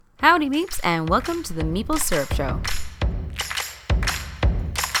Howdy Meeps, and welcome to the Meeple Syrup Show.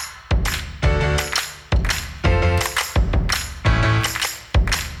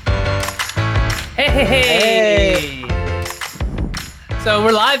 Hey! So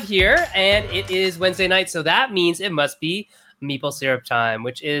we're live here, and it is Wednesday night, so that means it must be Meeple Syrup time,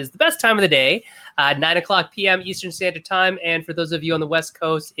 which is the best time of the day, 9 o'clock p.m. Eastern Standard Time, and for those of you on the West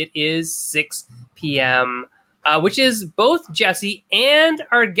Coast, it is 6 p.m., which is both Jesse and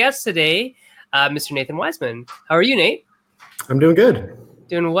our guest today, Mr. Nathan Wiseman. How are you, Nate? I'm doing good.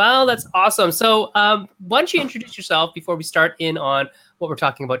 Doing well. That's awesome. So why don't you introduce yourself before we start in on what we're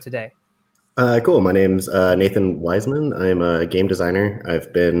talking about today? Cool. My name's Nathan Wiseman. I'm a game designer.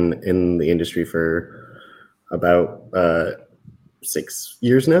 I've been in the industry for about 6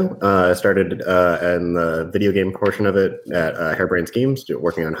 years now. I started in the video game portion of it at Harebrained Schemes,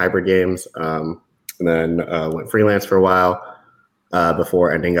 working on hybrid games, and then went freelance for a while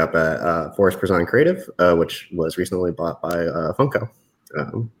before ending up at Forest Prison Creative, which was recently bought by Funko.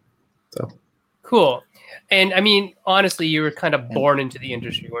 Cool. And I mean, honestly, you were kind of born into the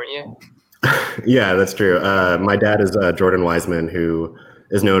industry, weren't you? Yeah, that's true. My dad is Jordan Wiseman, who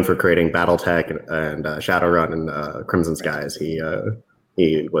is known for creating BattleTech and Shadowrun and Crimson Skies. He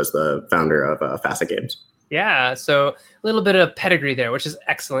was the founder of Facet Games. Yeah, so a little bit of pedigree there, which is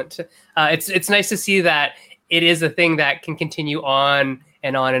excellent. It's nice to see that it is a thing that can continue on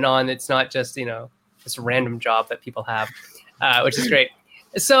and on and on. It's not just this random job that people have, which is great.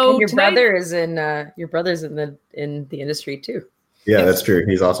 So and your brother's in the industry too. Yeah, that's true.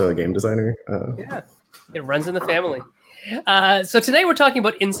 He's also a game designer. Yeah, it runs in the family. So today we're talking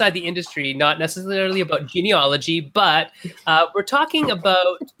about inside the industry, not necessarily about genealogy, but we're talking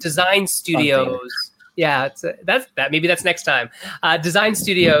about design studios. Yeah, maybe that's next time. Design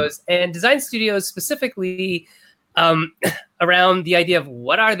studios specifically around the idea of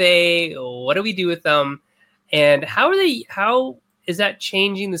what are they, what do we do with them, and how is that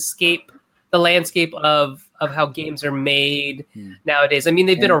changing the landscape of how games are made nowadays. I mean,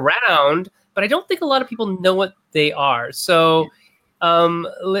 they've been around, but I don't think a lot of people know what they are. So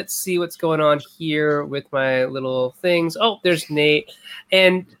let's see what's going on here with my little things. Oh, there's Nate.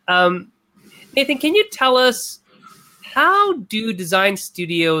 And Nathan, can you tell us, how do design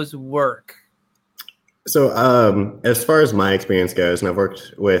studios work? So as far as my experience goes, and I've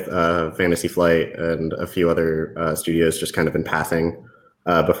worked with Fantasy Flight and a few other studios just kind of in passing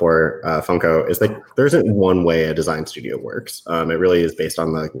before Funko, is like there isn't one way a design studio works. It really is based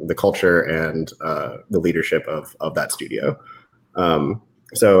on the culture and the leadership of that studio.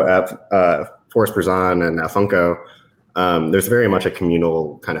 So at Forest Prison and at Funko, there's very much a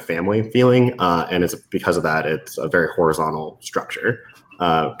communal kind of family feeling, and it's because of that, it's a very horizontal structure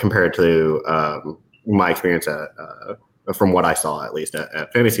compared to my experience from what I saw, at least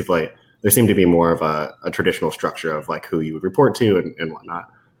at Fantasy Flight. There seemed to be more of a traditional structure of like who you would report to and whatnot.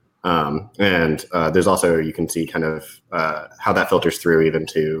 And there's also, you can see kind of how that filters through even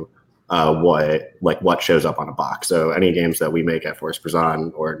to what shows up on a box. So any games that we make at Forest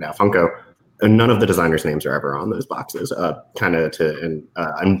Prison or now Funko, none of the designers' names are ever on those boxes, kind of to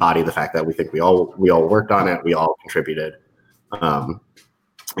embody the fact that we think we all worked on it, we all contributed, and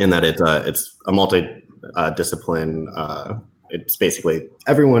that it's a multi-discipline. It's basically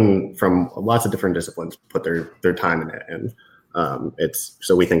everyone from lots of different disciplines put their time in it, and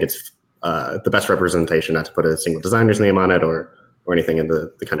so we think it's the best representation not to put a single designer's name on it or anything, and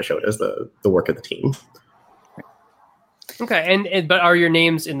the kind of show it as the work of the team. Okay, but are your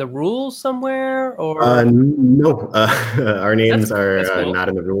names in the rules somewhere, or no? Our names are cool. Not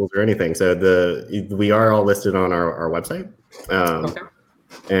in the rules or anything. So we are all listed on our website. Okay.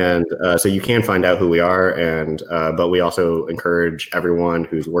 And so you can find out who we are, but we also encourage everyone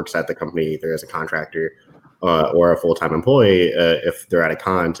who works at the company, either as a contractor or a full-time employee, if they're at a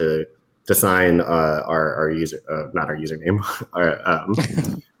con, to sign our user, not our username,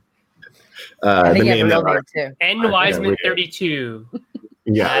 the name that our N Wiseman 32.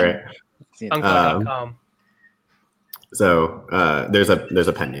 Yeah, right. Funko.com. So there's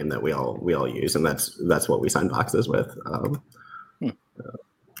a pen name that we all use, and that's what we sign boxes with.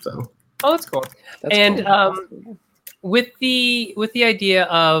 That's cool. Cool. With the idea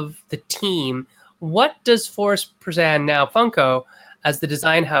of the team, what does Forest Prison, now Funko, as the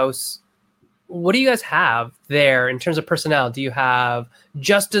design house, what do you guys have there in terms of personnel? Do you have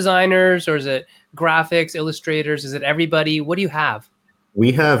just designers, or is it graphics, illustrators? Is it everybody? What do you have?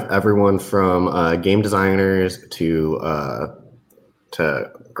 We have everyone from game designers to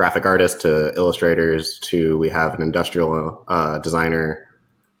graphic artists to illustrators to, we have an industrial designer.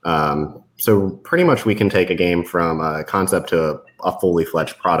 So pretty much we can take a game from a concept to a fully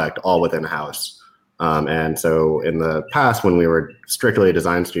fledged product all within house. And so in the past, when we were strictly a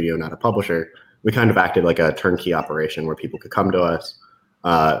design studio, not a publisher, we kind of acted like a turnkey operation where people could come to us,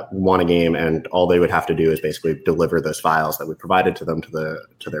 want a game, and all they would have to do is basically deliver those files that we provided to them to their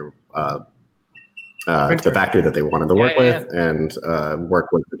to the factory that they wanted to work with, and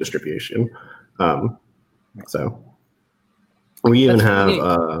work with the distribution. So we even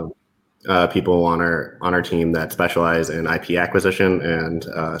have people on our team that specialize in IP acquisition and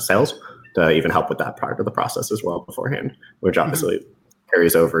sales to even help with that part of the process as well beforehand, which obviously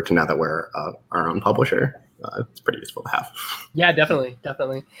carries over to now that we're our own publisher. It's pretty useful to have. Yeah, definitely.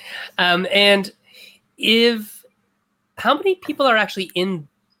 And how many people are actually in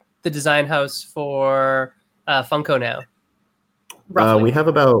the design house for Funko now? We have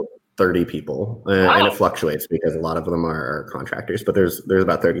about 30 people, and it fluctuates because a lot of them are contractors, but there's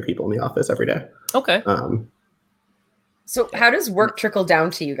about 30 people in the office every day. Okay. So how does work trickle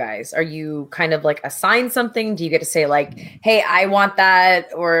down to you guys? Are you kind of like assigned something? Do you get to say like, hey, I want that?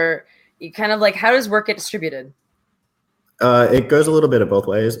 Or you kind of like, how does work get distributed? It goes a little bit of both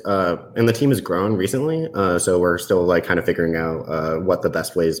ways. And the team has grown recently. So we're still like kind of figuring out what the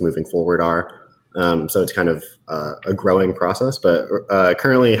best ways moving forward are. So it's kind of a growing process, but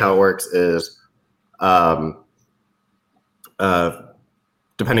currently how it works is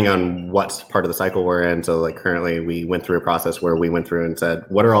depending on what part of the cycle we're in. So like currently we went through a process where we went through and said,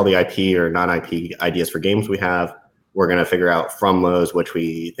 what are all the IP or non-IP ideas for games we have? We're going to figure out from those which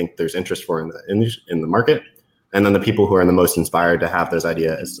we think there's interest for in the market. And then the people who are the most inspired to have those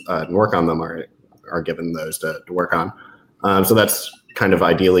ideas and work on them are given those to work on. So that's kind of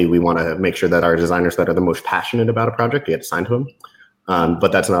ideally, we want to make sure that our designers that are the most passionate about a project get assigned to them.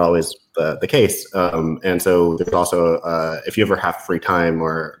 But that's not always the case. And so there's also, if you ever have free time,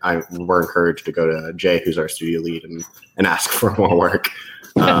 we're encouraged to go to Jay, who's our studio lead, and ask for more work.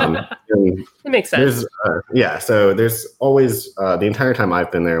 It makes sense. So there's always, the entire time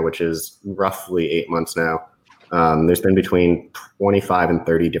I've been there, which is roughly 8 months now, there's been between 25 and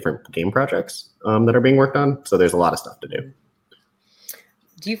 30 different game projects that are being worked on. So there's a lot of stuff to do.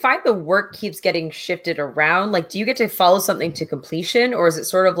 Do you find the work keeps getting shifted around? Like, do you get to follow something to completion, or is it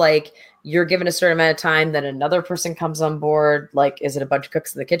sort of like you're given a certain amount of time, then another person comes on board? Like, is it a bunch of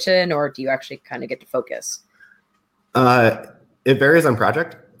cooks in the kitchen, or do you actually kind of get to focus? It varies on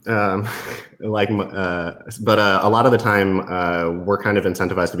project. But a lot of the time, we're kind of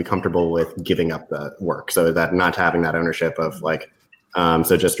incentivized to be comfortable with giving up the work, so that not having that ownership of like,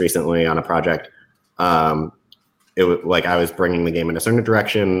 so just recently on a project, it was like I was bringing the game in a certain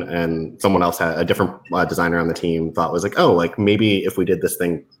direction, and someone else had a different designer on the team thought was like, oh, like maybe if we did this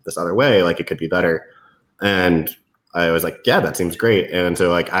thing this other way, like it could be better. And I was like, yeah, that seems great. And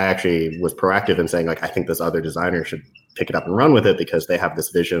so like I actually was proactive in saying like, I think this other designer should pick it up and run with it because they have this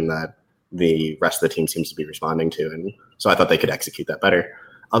vision that the rest of the team seems to be responding to. And so I thought they could execute that better.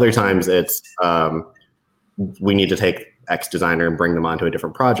 Other times it's we need to take X designer and bring them onto a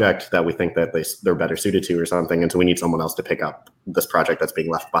different project that we think that they're better suited to or something. And so we need someone else to pick up this project that's being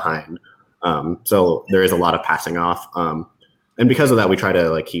left behind. So there is a lot of passing off. And because of that, we try to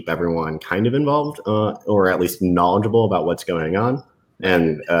like keep everyone kind of involved or at least knowledgeable about what's going on.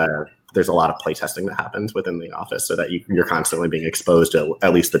 And there's a lot of playtesting that happens within the office so that you're constantly being exposed to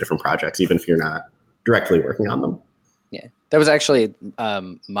at least the different projects, even if you're not directly working on them. Yeah, that was actually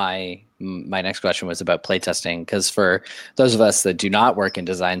my next question was about playtesting, because for those of us that do not work in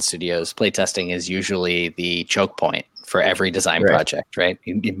design studios, playtesting is usually the choke point for every design project, right?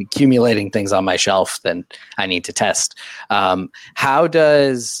 Accumulating things on my shelf, then I need to test. How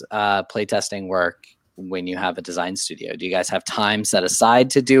does playtesting work when you have a design studio? Do you guys have time set aside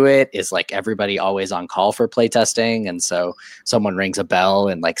to do it? Is like everybody always on call for playtesting, and so someone rings a bell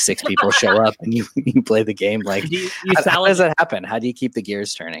and like 6 people show up and you play the game? Like, how does that happen? How do you keep the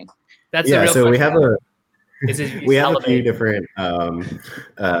gears turning? That's the real so question. we have a few different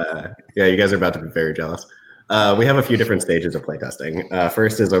you guys are about to be very jealous. We have a few different stages of playtesting.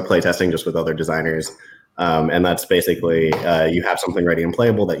 First is our playtesting just with other designers. And that's basically you have something ready and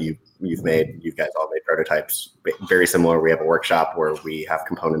playable that you've made. You guys all made prototypes. Very similar. We have a workshop where we have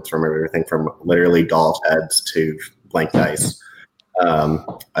components from everything from literally doll's heads to blank dice.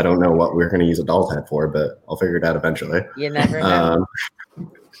 I don't know what we're going to use a doll's head for, but I'll figure it out eventually. You never know.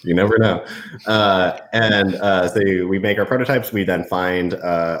 You never know. So we make our prototypes. We then find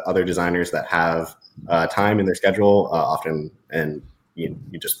other designers that have time in their schedule often, and you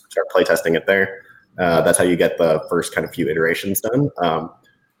just start playtesting it there. That's how you get the first kind of few iterations done.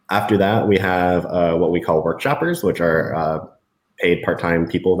 After that, we have what we call workshoppers, which are paid part-time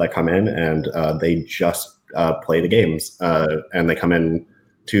people that come in, and they just play the games, and they come in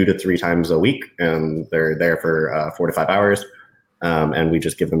 2 to 3 times a week, and they're there for 4 to 5 hours. And we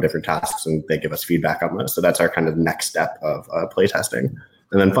just give them different tasks, and they give us feedback on those. So that's our kind of next step of playtesting.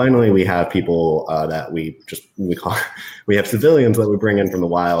 And then finally, we have people that we have civilians that we bring in from the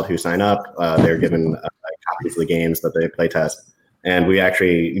wild who sign up. They're given copies of the games that they playtest. And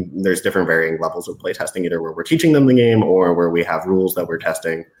there's different varying levels of playtesting, either where we're teaching them the game or where we have rules that we're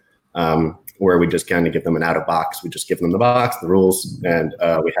testing, where we just kind of give them an out-of-box. We just give them the box, the rules, and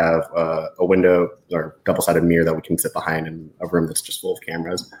we have a window or double-sided mirror that we can sit behind in a room that's just full of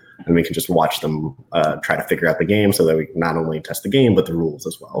cameras. And we can just watch them try to figure out the game, so that we can not only test the game, but the rules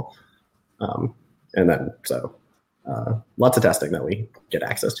as well. And then, lots of testing that we get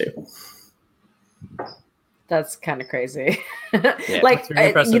access to. That's kind of crazy. Yeah, like,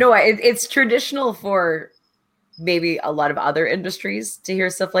 impressive. you know what? It's traditional for maybe a lot of other industries to hear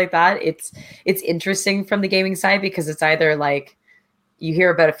stuff like that. It's interesting from the gaming side, because it's either like you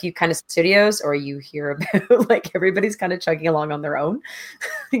hear about a few kind of studios, or you hear about like everybody's kind of chugging along on their own.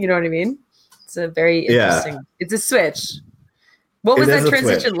 You know what I mean? It's a very interesting. It's a switch. What was that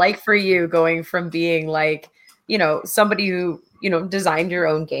transition like for you, going from being like, somebody who, designed your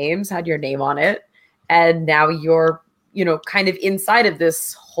own games, had your name on it, and now you're, kind of inside of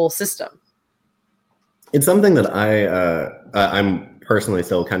this whole system? It's something that I'm personally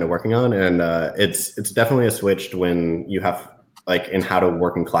still kind of working on, and it's definitely a switch when you have like in how to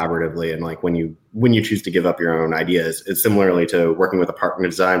working collaboratively, and like when you choose to give up your own ideas. It's similarly to working with a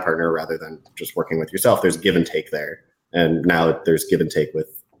design partner rather than just working with yourself. There's give and take there, and now there's give and take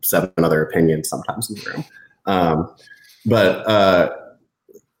with 7 other opinions sometimes in the room. But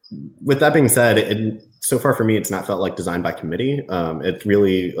with that being said, so far for me, it's not felt like design by committee. It's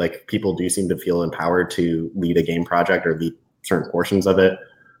really like people do seem to feel empowered to lead a game project or lead certain portions of it.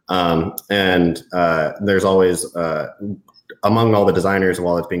 And there's always, among all the designers,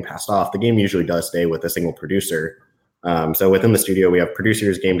 while it's being passed off, the game usually does stay with a single producer. So within the studio, we have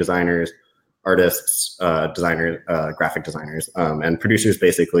producers, game designers, artists, designers, graphic designers, and producers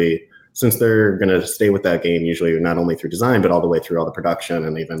basically, since they're going to stay with that game, usually not only through design, but all the way through all the production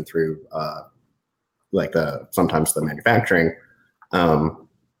and even through sometimes the manufacturing,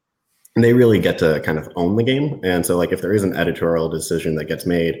 they really get to kind of own the game. And so like if there is an editorial decision that gets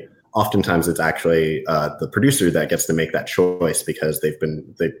made, oftentimes it's actually the producer that gets to make that choice, because they've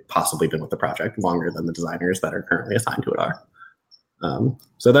possibly been with the project longer than the designers that are currently assigned to it are.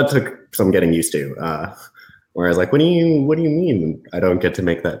 So that took some getting used to. Whereas like, what do you mean I don't get to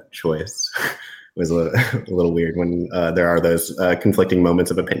make that choice? It was a little weird when there are those conflicting moments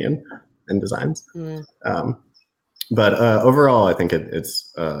of opinion in designs. But overall, I think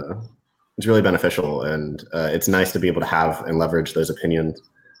it's really beneficial, and it's nice to be able to have and leverage those opinions.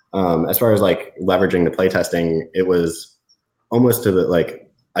 As far as like leveraging the playtesting, it was almost to the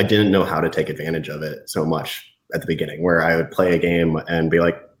like, I didn't know how to take advantage of it so much at the beginning, where I would play a game and be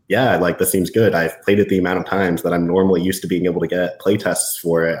like, yeah, like this seems good. I've played it the amount of times that I'm normally used to being able to get playtests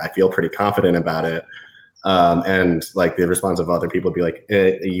for it. I feel pretty confident about it. And like the response of other people would be like,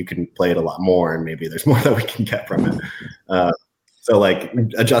 you can play it a lot more, and maybe there's more that we can get from it. So like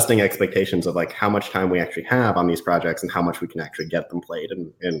adjusting expectations of like how much time we actually have on these projects and how much we can actually get them played.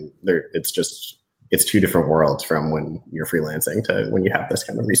 And it's 2 different worlds from when you're freelancing to when you have this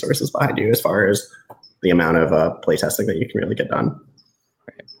kind of resources behind you, as far as the amount of playtesting that you can really get done.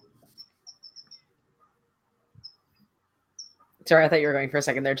 Sorry, I thought you were going for a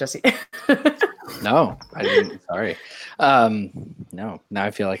second there, Jesse. No, I didn't. Sorry. No, now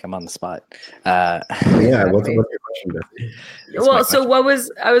I feel like I'm on the spot. Yeah, what's your question, Jesse? Well, so what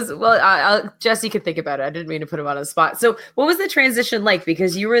was Jesse could think about it. I didn't mean to put him on the spot. So what was the transition like?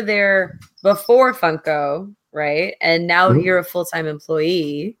 Because you were there before Funko, right? And now you're a full-time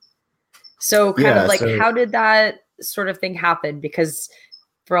employee. So how did that sort of thing happen? Because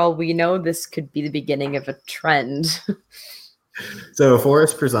for all we know, this could be the beginning of a trend. So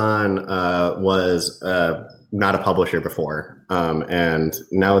Forest Prison was not a publisher before, and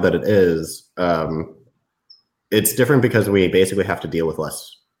now that it is, it's different because we basically have to deal with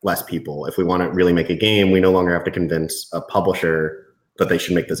less people. If we want to really make a game, we no longer have to convince a publisher that they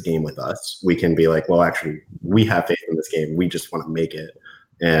should make this game with us. We can be like, well, actually, we have faith in this game. We just want to make it,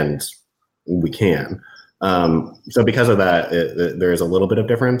 and we can. So because of that, there is a little bit of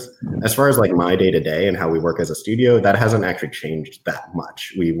difference. As far as like my day-to-day and how we work as a studio, that hasn't actually changed that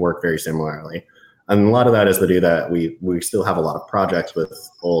much. We work very similarly. And a lot of that is to do that we still have a lot of projects with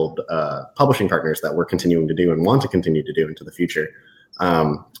old publishing partners that we're continuing to do and want to continue to do into the future.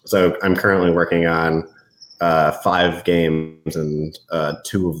 So I'm currently working on 5 games, and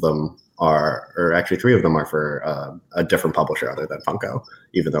 2 of them are, or actually 3 of them are for a different publisher other than Funko,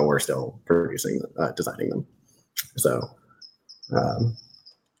 even though we're still producing, designing them. So,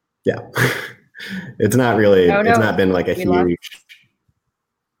 yeah, it's not really, Oh, no. it's not been like a We lost- huge.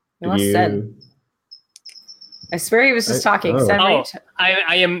 We lost Sen. I swear he was just talking. oh. Sen, were you Oh,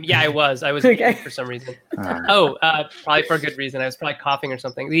 I am. Yeah, I was Okay. muted for some reason. Probably for a good reason. I was probably coughing or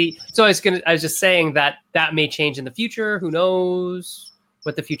something. I was just saying that may change in the future. Who knows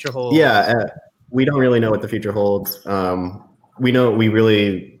what the future holds? Yeah, we don't really know what the future holds. We know we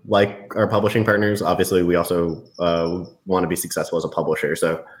really like our publishing partners. Obviously, we also want to be successful as a publisher.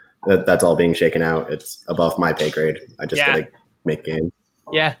 So that's all being shaken out. It's above my pay grade. I just gotta make games.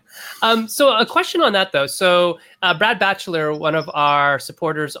 Yeah. So a question on that though. So Brad Batchelor, one of our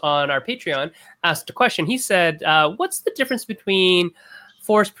supporters on our Patreon, asked a question. He said, "What's the difference between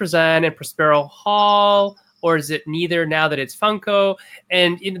Forest Prison and Prospero Hall, or is it neither now that it's Funko?"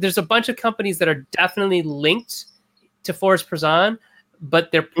 And there's a bunch of companies that are definitely linked to Forest Prison,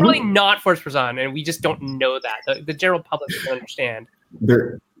 but they're probably not Forest Prison, and we just don't know that. The general public doesn't understand.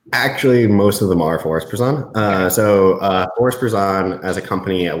 Actually, most of them are Forest Prison. So Forest Prison, as a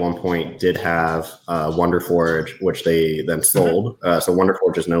company, at one point did have Wonderforge, which they then sold. So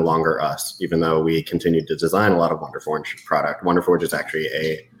Wonderforge is no longer us, even though we continued to design a lot of Wonderforge product. Wonderforge is actually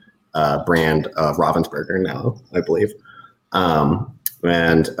a brand of Ravensburger now, I believe.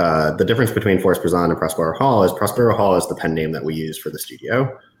 And the difference between Forest Prison and Prospero Hall is the pen name that we use for the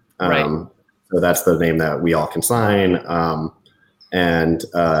studio. Right. So that's the name that we all can sign. And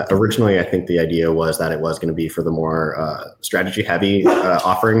originally, I think the idea was that it was going to be for the more strategy-heavy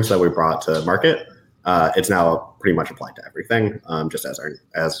offerings that we brought to market. It's now pretty much applied to everything, just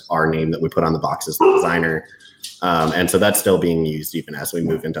as our name that we put on the box as the designer. And so that's still being used even as we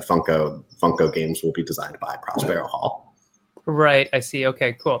move into Funko. Funko games will be designed by Prospero Hall. Right. I see.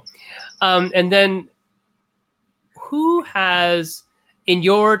 Okay, cool. And then who has, in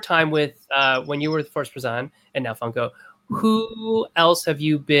your time with, when you were with Forest Prison and now Funko, who else have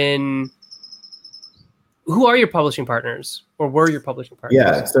you been, who are your publishing partners or were your publishing partners?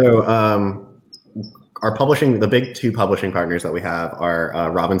 Yeah. So our publishing, the big 2 publishing partners that we have are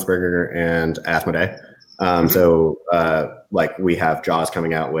Ravensburger and Asmodee. So like we have Jaws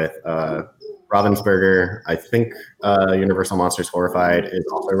coming out with Ravensburger. I think Universal Monsters Horrified is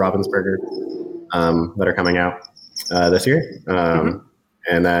also Ravensburger that are coming out this year.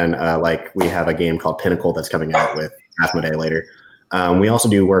 And then like we have a game called Pinnacle that's coming out with Asmodee later. We also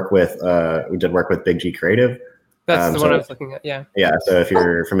do work with, we did work with Big G Creative. That's the one I was looking at, yeah. Yeah, so if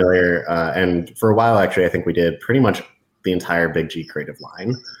you're familiar, and for a while actually, I think we did pretty much the entire Big G Creative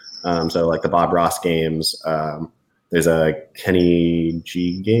line. So like the Bob Ross games, there's a Kenny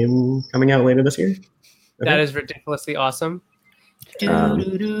G game coming out later this year. That is ridiculously awesome. Yeah,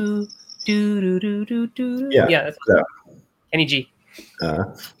 Yeah, that's so, Kenny G.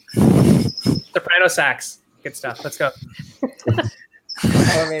 Soprano sax. Good stuff. Let's go.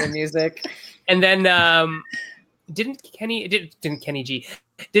 Elevator music. And then didn't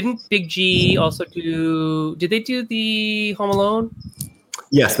Big G also do, did they do the Home Alone?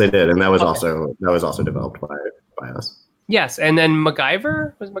 yes, they did, and that was also developed by us. Yes, and then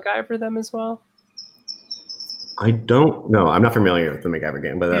MacGyver, was MacGyver them as well? I don't know. I'm not familiar with the MacGyver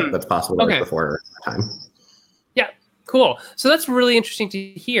game, but that's possible. That was before our time. Yeah, cool. So that's really interesting to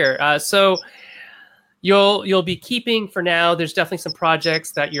hear. So you'll be keeping for now. There's definitely some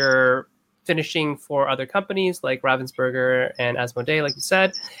projects that you're finishing for other companies like Ravensburger and Asmodee, like you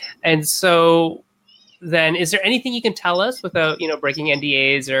said. And so then, is there anything you can tell us without breaking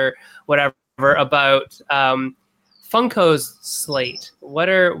NDAs or whatever about Funko's slate?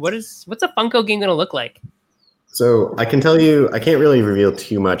 What's a Funko game going to look like? So I can tell you, I can't really reveal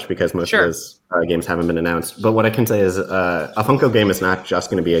too much because most of those games haven't been announced. But what I can say is a Funko game is not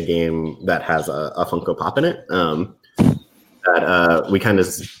just going to be a game that has a Funko Pop in it. We kind of,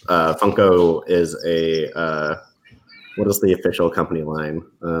 Funko is what is the official company line?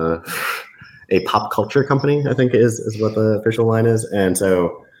 A pop culture company, I think is what the official line is. And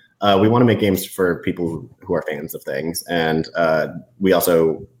so we want to make games for people who are fans of things. And we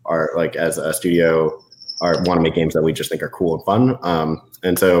also are, like, as a studio, want to make games that we just think are cool and fun.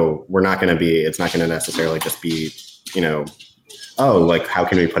 And so it's not going to necessarily just be, like, how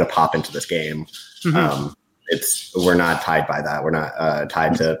can we put a pop into this game? We're not tied by that. We're not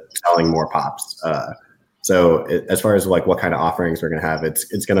tied to selling more pops. So as far as like what kind of offerings we're going to have,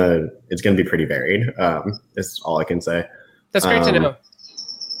 it's going to be pretty varied. Is all I can say. That's great to know.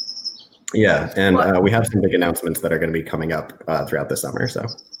 Yeah. And we have some big announcements that are going to be coming up throughout the summer. So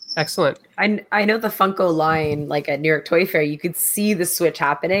Excellent. I know the Funko line, like at New York Toy Fair, you could see the switch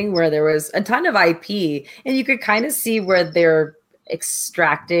happening where there was a ton of IP, and you could kind of see where they're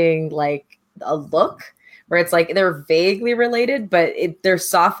extracting like a look where it's like they're vaguely related, but they're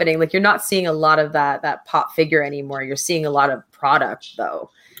softening. Like you're not seeing a lot of that pop figure anymore. You're seeing a lot of product though,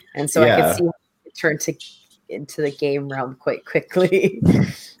 and so I could see it turn into the game realm quite quickly.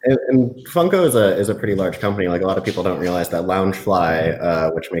 And Funko is a pretty large company. Like a lot of people don't realize that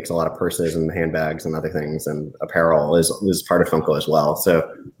Loungefly, which makes a lot of purses and handbags and other things and apparel, is part of Funko as well. So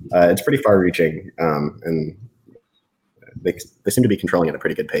it's pretty far-reaching, and they seem to be controlling at a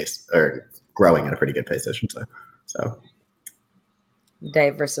pretty good pace, or growing at a pretty good pace, I should say. So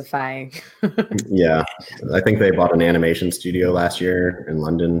Diversifying. yeah, I think they bought an animation studio last year in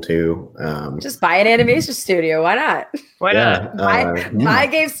London too. Just buy an animation studio. Why not? Why not? Buy a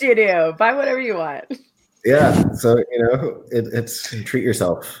game studio. Buy whatever you want. Yeah, so it's treat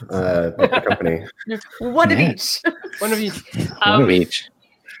yourself with the company. One of each. One of each. One of each.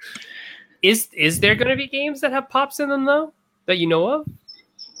 Is there going to be games that have pops in them though that you know of?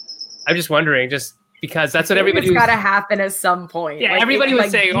 I'm just wondering, just because that's what everybody. It's got to happen at some point. Yeah, like, everybody was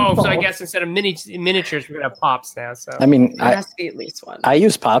like saying, default. "Oh, so I guess instead of miniatures, we're gonna have pops now." So I mean, There has to be at least one. I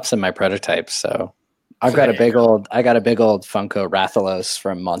use pops in my prototypes, so I got a big old Funko Rathalos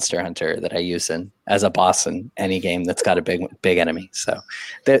from Monster Hunter that I use as a boss in any game that's got a big enemy. So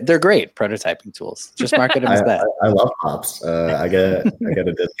they're great prototyping tools. Just market them as that. I love pops. I get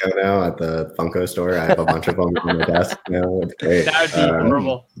a discount now at the Funko store. I have a bunch of them on my desk now. It's great. that would be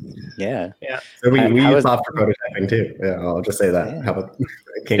horrible. Yeah. So we How use is- pops for prototyping too. Yeah, I'll just say that. Yeah. How about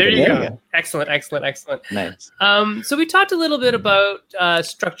There you Yeah. go. Excellent. Nice. So we talked a little bit about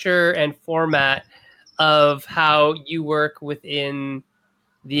structure and format of how you work within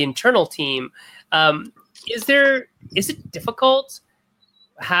the internal team. Is it difficult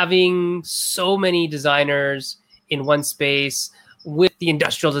having so many designers in one space with the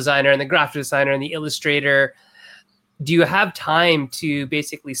industrial designer and the graphic designer and the illustrator? Do you have time to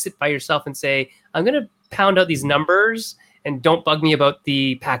basically sit by yourself and say, I'm going to pound out these numbers and don't bug me about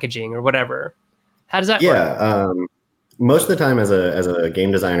the packaging or whatever? How does that work? Yeah. Most of the time as a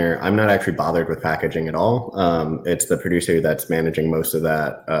game designer, I'm not actually bothered with packaging at all. It's the producer that's managing most of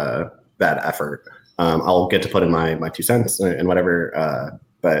that effort. I'll get to put in my 2 cents and whatever,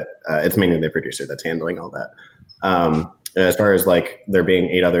 but it's mainly the producer that's handling all that. As far as like there being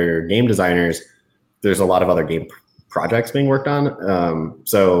 8 other game designers, there's a lot of other game projects being worked on.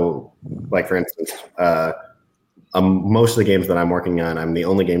 So like for instance, most of the games that I'm working on, I'm the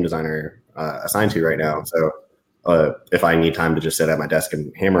only game designer assigned to right now. So if I need time to just sit at my desk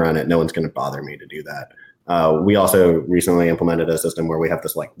and hammer on it, no one's going to bother me to do that. We also recently implemented a system where we have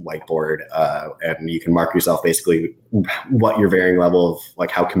this like whiteboard, and you can mark yourself basically what your varying level of like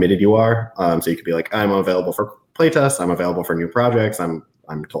how committed you are. So you could be like, I'm available for playtests, I'm available for new projects, I'm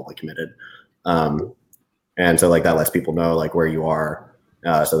totally committed. And so like that lets people know like where you are,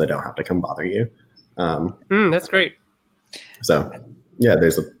 so they don't have to come bother you. That's great. So yeah,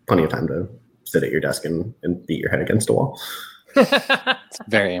 there's plenty of time to sit at your desk and beat your head against a wall. It's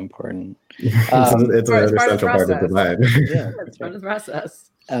very important. It's an part of the essential part of process. design. Yeah. That's part of the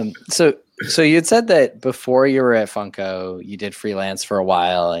process. So you had said that before you were at Funko, you did freelance for a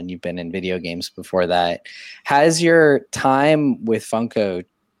while and you've been in video games before that. Has your time with Funko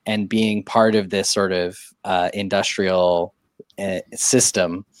and being part of this sort of industrial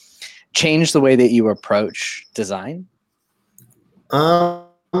system changed the way that you approach design?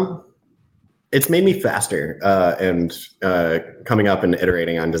 It's made me faster and coming up and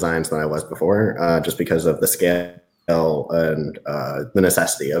iterating on designs than I was before, just because of the scale and the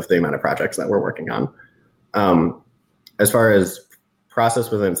necessity of the amount of projects that we're working on. As far as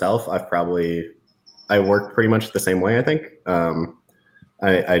process within itself, I work pretty much the same way, I think.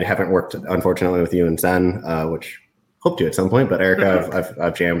 I haven't worked, unfortunately, with you and Zen, which hope to at some point, but Erica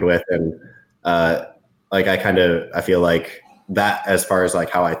I've jammed with, and I feel like that as far as like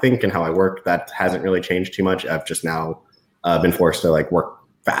how I think and how I work, that hasn't really changed too much. I've just now been forced to like work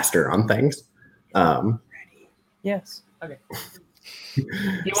faster on things. Yes. Okay.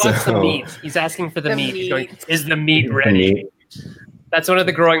 He wants the meat. He's asking for the meat. He's going, is the meat ready? That's one of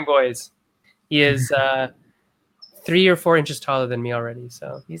the growing boys. He is 3 or 4 inches taller than me already.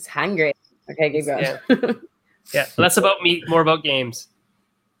 So He's hungry. Okay, keep going. yeah. Less about meat, more about games.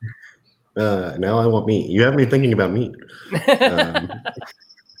 Now I want meat. You have me thinking about meat.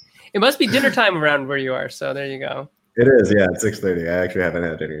 It must be dinner time around where you are. So there you go. It is, yeah. It's 6:30. I actually haven't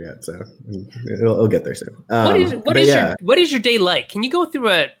had dinner yet, so it'll get there soon. What is your day like? Can you go through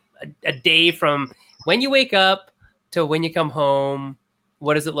a day from when you wake up to when you come home?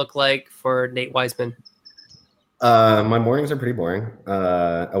 what does it look like for Nate Wiseman? My mornings are pretty boring.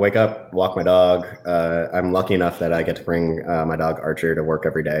 I wake up, walk my dog. I'm lucky enough that I get to bring my dog Archer to work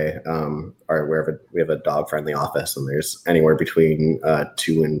every day. Or wherever we have a dog-friendly office, and there's anywhere between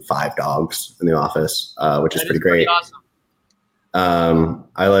 2 and 5 dogs in the office, which is pretty great. Awesome.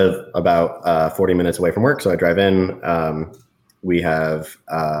 I live about 40 minutes away from work, so I drive in. We have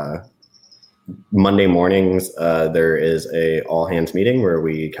Monday mornings, there is a all hands meeting where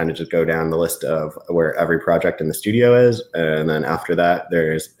we kind of just go down the list of where every project in the studio is. And then after that,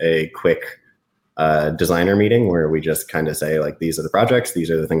 there's a quick designer meeting where we just kind of say, like, these are the projects,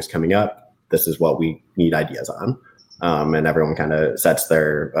 these are the things coming up, this is what we need ideas on. And everyone kind of sets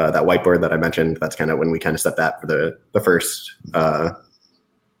their that whiteboard that I mentioned. That's kind of when we kind of set that for the first for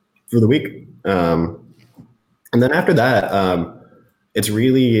the week. And then after that, it's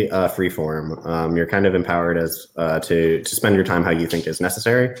really free form. You're kind of empowered as to spend your time how you think is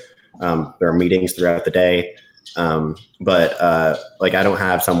necessary. There are meetings throughout the day, but like, I don't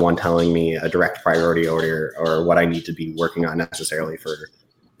have someone telling me a direct priority order or what I need to be working on necessarily for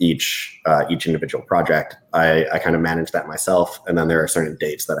each individual project. I kind of manage that myself, and then there are certain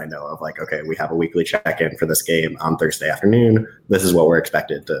dates that I know of, like, okay, we have a weekly check-in for this game on Thursday afternoon. This is what we're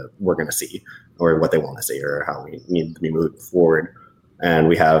going to see, or what they want to see, or how we need to be moved forward. And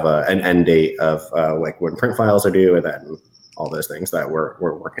we have an end date of like when print files are due, and then all those things that we're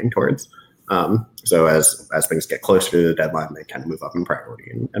working towards. So as things get closer to the deadline, they kind of move up in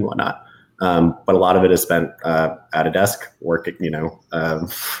priority and whatnot. But a lot of it is spent at a desk working,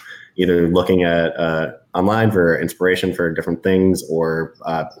 either looking at online for inspiration for different things, or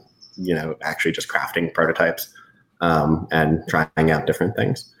actually just crafting prototypes and trying out different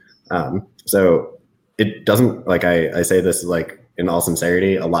things. So it doesn't, like, I say this like in all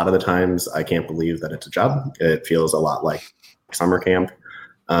sincerity, a lot of the times I can't believe that it's a job. It feels a lot like summer camp.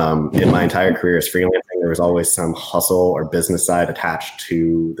 In my entire career as freelancing, there was always some hustle or business side attached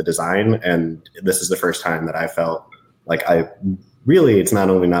to the design. And this is the first time that I felt like it's not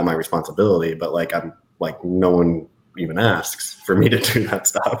only not my responsibility, but like I'm like, no one even asks for me to do that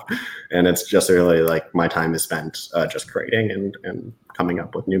stuff. And it's just really like my time is spent just creating and coming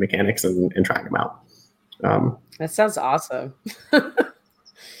up with new mechanics and trying them out. That sounds awesome.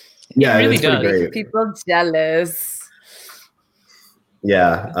 Yeah, it really it's pretty does. great. People jealous.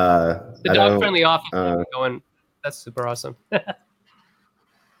 Yeah. The dog-friendly office going, that's super awesome.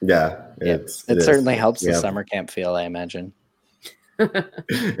 Yeah. It certainly helps the summer camp feel, I imagine.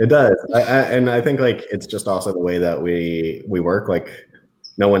 It does. And I think like it's just also the way that we work. Like,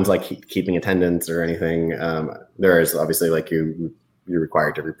 no one's like keeping attendance or anything. There is obviously like you're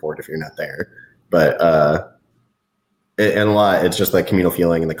required to report if you're not there, but and a lot, it's just like communal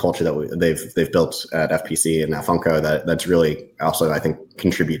feeling and the culture that they've built at FPC and now Funko that's really also, I think,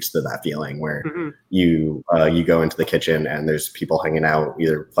 contributes to that feeling where you go into the kitchen and there's people hanging out,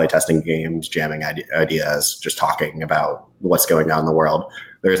 either playtesting games, jamming ideas, just talking about what's going on in the world.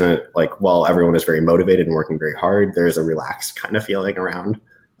 There isn't like, while everyone is very motivated and working very hard, there's a relaxed kind of feeling around,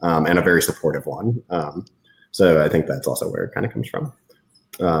 and a very supportive one. So I think that's also where it kind of comes from.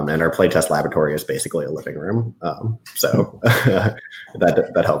 And our playtest laboratory is basically a living room. So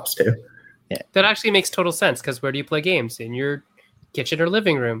that helps too. Yeah. That actually makes total sense, because where do you play games? In your kitchen or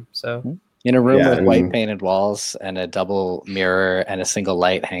living room. So in a room with white painted walls and a double mirror and a single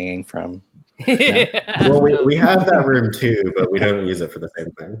light hanging from. Well, we have that room too, but we don't use it for the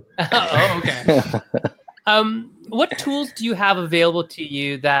same thing. Oh, okay. What tools do you have available to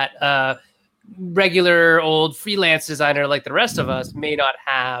you that regular old freelance designer like the rest of us may not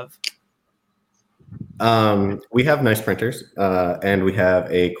have? We have nice printers, and we have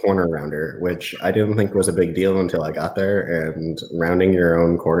a corner rounder, which I didn't think was a big deal until I got there. And rounding your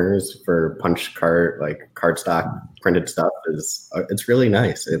own corners for punch card, like cardstock printed stuff, it's really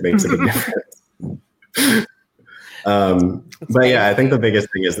nice. It makes a big difference. But yeah, I think the biggest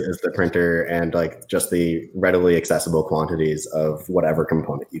thing is the printer and like just the readily accessible quantities of whatever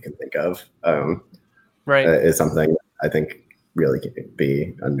component you can think of. Right, is something I think really can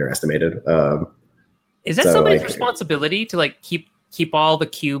be underestimated. Is that somebody's responsibility to like keep all the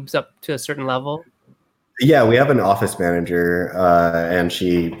cubes up to a certain level? Yeah, we have an office manager, and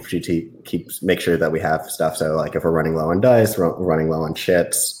she makes sure that we have stuff. So like if we're running low on dice, we're running low on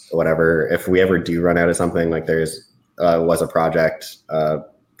chips, whatever. If we ever do run out of something, like was a project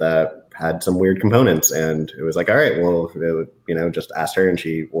that had some weird components, and it was like, all right, well, just asked her, and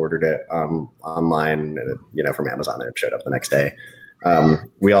she ordered it online, from Amazon, and it showed up the next day.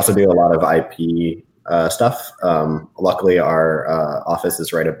 We also do a lot of IP stuff. Luckily, our office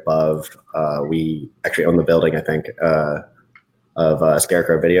is right above. We actually own the building, I think,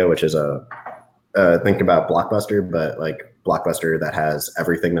 Scarecrow Video, which is a think about Blockbuster, but like Blockbuster that has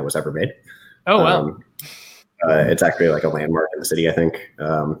everything that was ever made. Oh wow. It's actually like a landmark in the city, I think.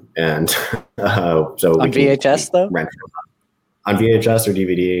 And so On VHS though? Rent on VHS or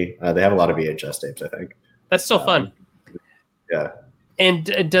DVD. They have a lot of VHS tapes, I think. That's still fun. Yeah. And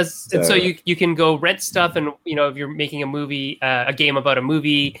so you can go rent stuff, and if you're making a movie, a game about a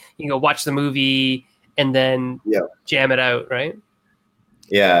movie, you can go watch the movie and then jam it out, right?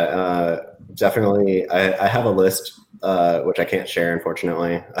 Yeah, definitely. I have a list, which I can't share,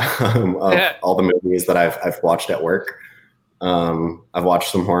 unfortunately, of all the movies that I've watched at work. I've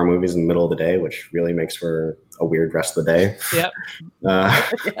watched some horror movies in the middle of the day, which really makes for a weird rest of the day. Yeah,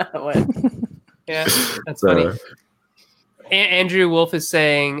 that's funny. Andrew Wolf is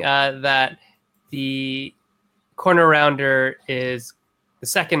saying that the Corner Rounder is the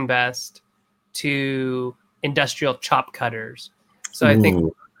second best to industrial chop cutters. So I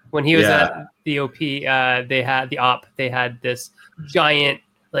think when he was at the OP, they had this giant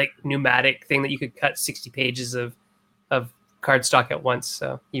like pneumatic thing that you could cut 60 pages of cardstock at once.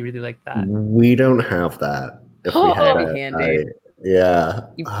 So he really liked that. We don't have that. If we had that'd be handy.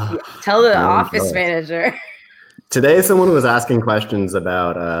 You tell the office manager. Today, someone was asking questions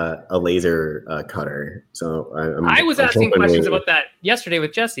about a laser cutter. So I was asking questions about that yesterday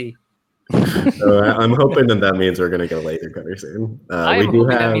with Jesse. So I'm hoping that means we're going to get a laser cutter soon.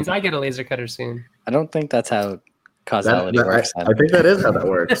 That means I get a laser cutter soon. I don't think that's how causality works. I think that is how that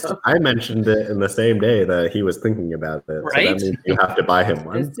works. I mentioned it in the same day that he was thinking about it. Right? So that means you have to buy him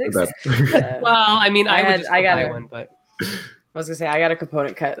one. Well, I mean, I got one, but I was gonna say I got a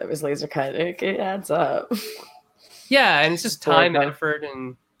component cut that was laser cut. It adds up. Yeah, and it's just time, effort,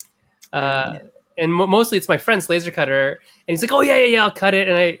 and mostly it's my friend's laser cutter, and he's like, "Oh yeah, I'll cut it,"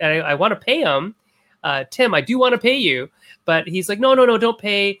 and I want to pay him, Tim. I do want to pay you, but he's like, "No, don't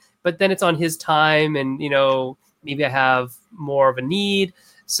pay." But then it's on his time, and maybe I have more of a need.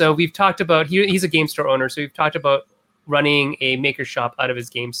 So we've talked about he's a game store owner, so we've talked about running a maker shop out of his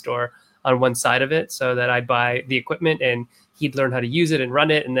game store on one side of it, so that I'd buy the equipment and he'd learn how to use it and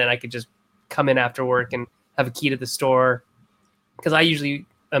run it, and then I could just come in after work and have a key to the store, because I usually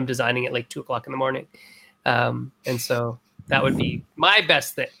am designing at like 2:00 in the morning. And so that would be my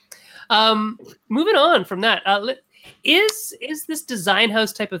best thing. Moving on from that, is this design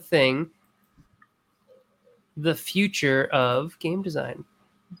house type of thing the future of game design?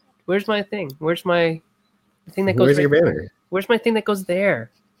 Where's my thing? Where's my thing that goes? Where's your banner? Where's my thing that goes there?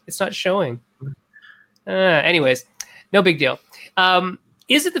 It's not showing. Anyways, no big deal.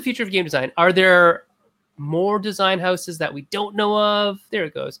 Is it the future of game design? Are there more design houses that we don't know of? There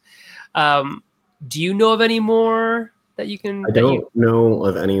it goes. Do you know of any more that you can? I don't know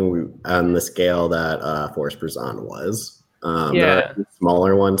of any on the scale that Forest Busan was. There are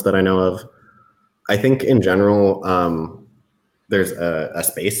smaller ones that I know of. I think in general, there's a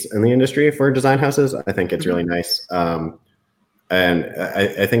space in the industry for design houses. I think it's really nice. And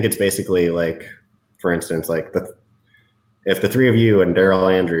I think it's basically like, for instance, like if the three of you and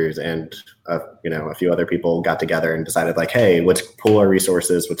Daryl Andrews and a few other people got together and decided like, hey, let's pool our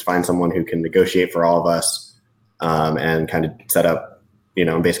resources, let's find someone who can negotiate for all of us, and kind of set up,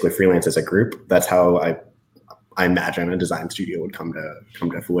 basically freelance as a group. That's how I imagine a design studio would come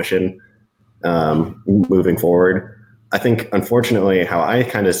to fruition moving forward. I think, unfortunately, how I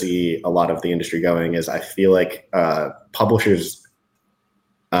kind of see a lot of the industry going is I feel like publishers,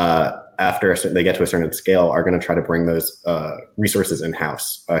 after they get to a certain scale, are going to try to bring those resources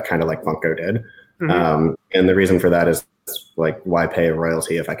in-house, kind of like Funko did. Mm-hmm. And the reason for that is, like, why pay a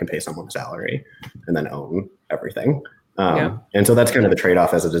royalty if I can pay someone a salary and then own everything? And so that's kind of the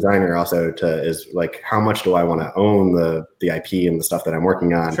trade-off as a designer also is like, how much do I want to own the IP and the stuff that I'm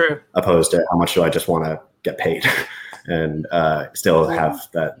working on, opposed to how much do I just want to get paid and still have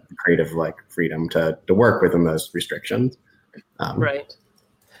that creative like freedom to work within those restrictions. Right.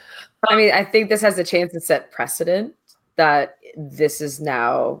 I mean, I think this has a chance to set precedent that this is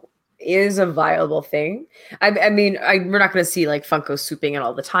a viable thing. I mean, we're not going to see like Funko swooping in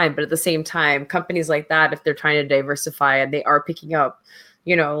all the time, but at the same time, companies like that, if they're trying to diversify and they are picking up,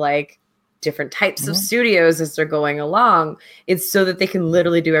 like different types of studios as they're going along, it's so that they can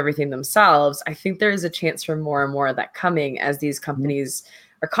literally do everything themselves. I think there is a chance for more and more of that coming as these companies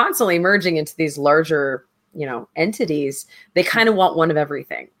are constantly merging into these larger entities. They kind of want one of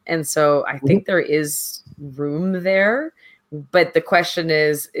everything. And so I think there is room there, but the question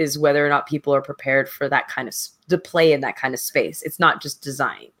is whether or not people are prepared for that to play in that kind of space. It's not just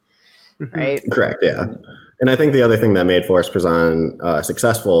design, right? Correct. Yeah. And I think the other thing that made Forest Prison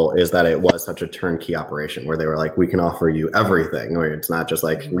successful is that it was such a turnkey operation where they were like, we can offer you everything. Where it's not just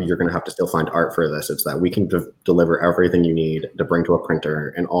like you're going to have to still find art for this. It's that we can deliver everything you need to bring to a printer,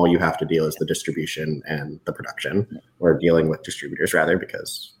 and all you have to deal is the distribution and the production, or dealing with distributors rather,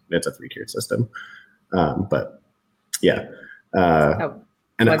 because it's a 3-tiered system. But yeah,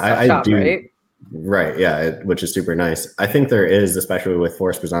 and I do. Right? Right, yeah, which is super nice. I think there is, especially with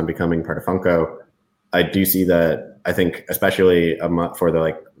Forest Prison becoming part of Funko, I do see that. I think especially for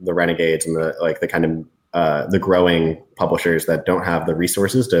the Renegades and the kind of the growing publishers that don't have the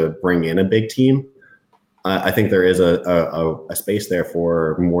resources to bring in a big team, I think there is a space there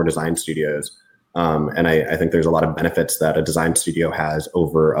for more design studios, and I think there's a lot of benefits that a design studio has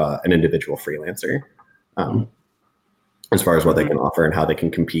over an individual freelancer. As far as what they can offer and how they can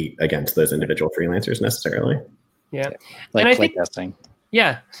compete against those individual freelancers necessarily. Yeah. Like playtesting.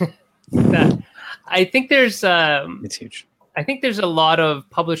 Yeah. I think there's it's huge. I think there's a lot of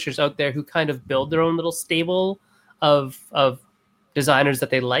publishers out there who kind of build their own little stable of designers that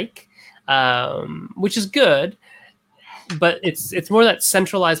they like, which is good, but it's more that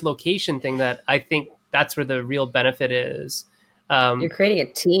centralized location thing that I think that's where the real benefit is. You're creating a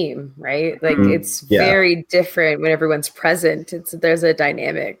team, right? Like it's very different when everyone's present. There's a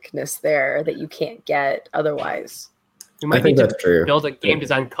dynamicness there that you can't get otherwise. We might need to build a game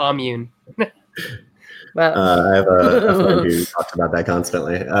design commune. Well, I have a friend who talks about that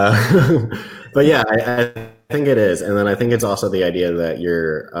constantly. But yeah, I think it is, and then I think it's also the idea that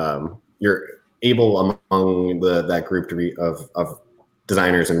you're able among that group of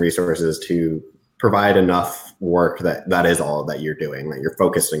designers and resources to provide enough work that is all that you're doing, that you're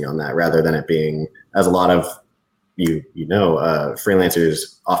focusing on that, rather than it being, as a lot of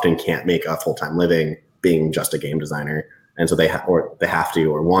freelancers often can't make a full-time living being just a game designer, and so they have to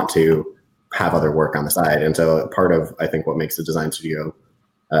or want to have other work on the side. And so part of, I think, what makes the design studio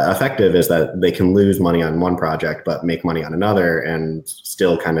effective is that they can lose money on one project but make money on another and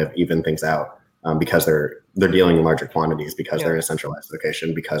still kind of even things out, because they're dealing in larger quantities, because they're in a centralized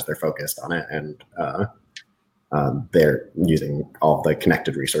location, because they're focused on it, and they're using all the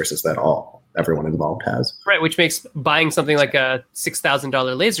connected resources that everyone involved has. Right, which makes buying something like a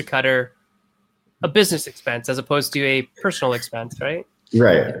 $6,000 laser cutter a business expense as opposed to a personal expense, right?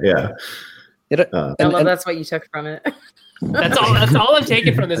 Right. Yeah. That's what you took from it. That's all I'm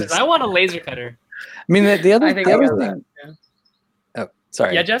taking from this is I want a laser cutter. I mean, the other thing. Oh,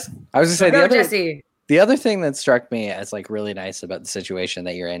 sorry. Yeah, Jess? I was going to say Jesse. The other thing that struck me as like really nice about the situation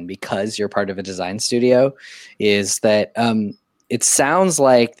that you're in, because you're part of a design studio, is that it sounds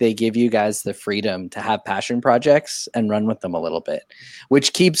like they give you guys the freedom to have passion projects and run with them a little bit,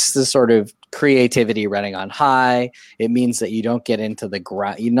 which keeps the sort of creativity running on high. It means that you don't get into the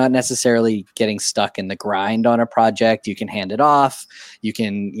grind. You're not necessarily getting stuck in the grind on a project. You can hand it off. You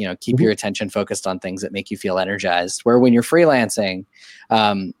can, keep your attention focused on things that make you feel energized. Where when you're freelancing,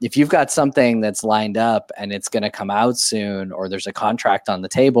 if you've got something that's lined up and it's going to come out soon, or there's a contract on the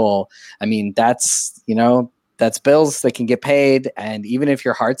table, I mean, that's bills that can get paid. And even if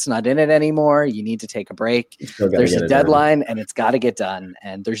your heart's not in it anymore, you need to take a break. There's a deadline and it's got to get done.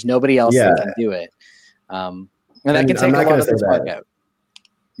 And there's nobody else that can do it. And that can take a lot of this work out.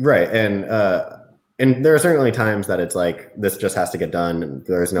 Right. And there are certainly times that it's like, this just has to get done. And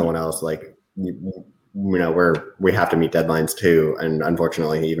there's no one else. Like, we have to meet deadlines too. And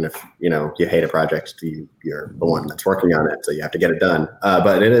unfortunately, even if, you hate a project, you're the one that's working on it. So you have to get it done.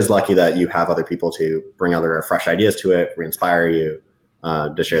 But it is lucky that you have other people to bring other fresh ideas to it, re-inspire you,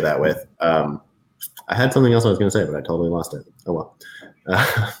 to share that with. I had something else I was going to say, but I totally lost it. Oh, well.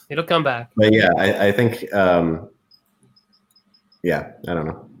 It'll come back. But yeah, I think, I don't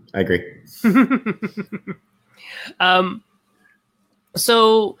know. I agree.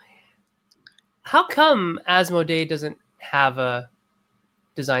 So how come Asmodee doesn't have a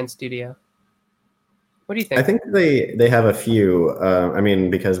design studio? What do you think? I think they have a few.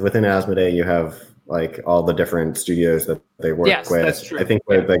 Because within Asmodee you have like all the different studios that they work with. That's true. I think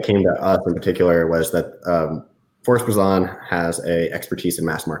what that came to us in particular was that Forest Prison has a expertise in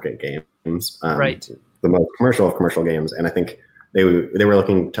mass market games. Right. The most commercial of commercial games, and I think they were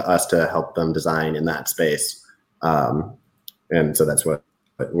looking to us to help them design in that space. And so that's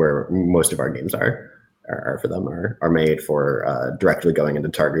where most of our games are for them are made for directly going into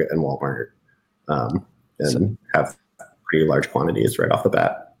Target and Walmart, and have pretty large quantities right off the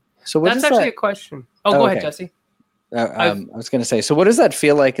bat. So that's actually a question. Go ahead, Jesse. I was going to say, so what does that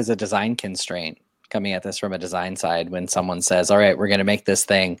feel like as a design constraint coming at this from a design side when someone says, all right, we're going to make this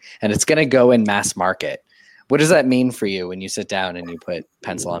thing and it's going to go in mass market? What does that mean for you when you sit down and you put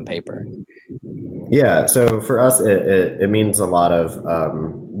pencil on paper? Yeah, so for us, it means a lot of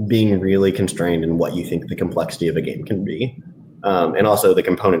being really constrained in what you think the complexity of a game can be, and also the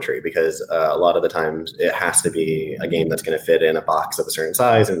componentry, because a lot of the times it has to be a game that's going to fit in a box of a certain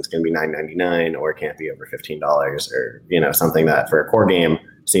size, and it's going to be $9.99, or it can't be over $15, or something that for a core game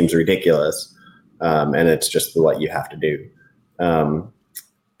seems ridiculous, and it's just what you have to do.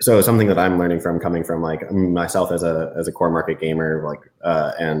 So something that I'm learning from, coming from like myself as a core market gamer,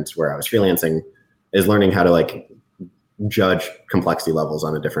 and where I was freelancing, is learning how to like judge complexity levels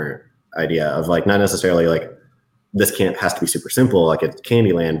on a different idea of like, not necessarily like this has to be super simple, like it's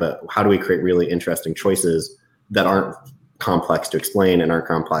Candyland, but how do we create really interesting choices that aren't complex to explain and aren't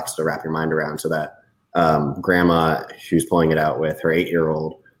complex to wrap your mind around, so that grandma who's pulling it out with her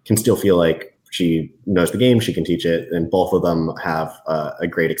 8-year-old can still feel like she knows the game, she can teach it, and both of them have a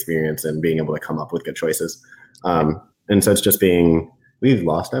great experience in being able to come up with good choices. And so it's just we've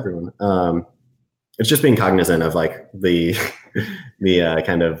lost everyone. It's just being cognizant of like the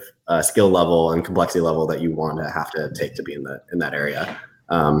kind of skill level and complexity level that you want to have to take to be in that area.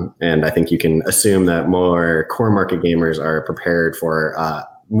 And I think you can assume that more core market gamers are prepared for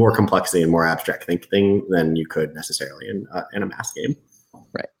more complexity and more abstract thinking than you could necessarily in a mass game.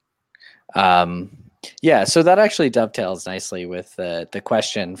 Right. Yeah, so that actually dovetails nicely with the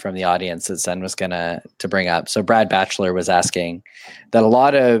question from the audience that Zen was to bring up. So Brad Batchelor was asking that a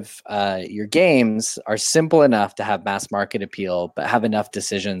lot of your games are simple enough to have mass market appeal, but have enough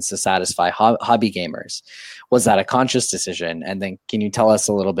decisions to satisfy hobby gamers. Was that a conscious decision? And then can you tell us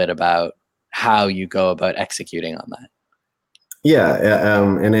a little bit about how you go about executing on that? Yeah,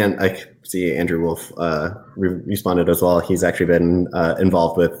 and then I see Andrew Wolf responded as well. He's actually been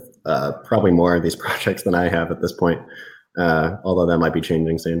involved with probably more of these projects than I have at this point, although that might be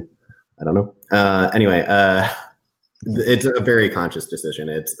changing soon. I don't know. Anyway, it's a very conscious decision.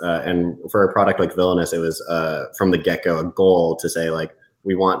 It's and for a product like Villainous, it was from the get-go a goal to say like,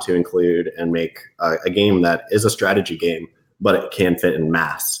 we want to include and make a game that is a strategy game, but it can fit in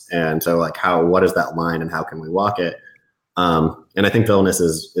mass. And so like, what is that line and how can we walk it? And I think Villainous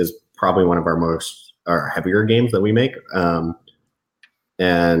is probably one of our heavier games that we make.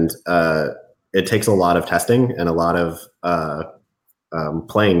 And it takes a lot of testing and a lot of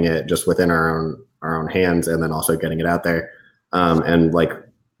playing it just within our own hands, and then also getting it out there, and like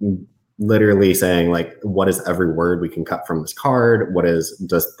literally saying like, what is every word we can cut from this card?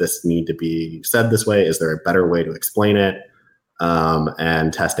 Does this need to be said this way? Is there a better way to explain it?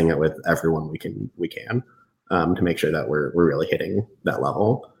 And testing it with everyone we can to make sure that we're really hitting that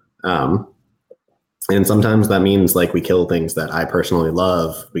level. And sometimes that means like we kill things that I personally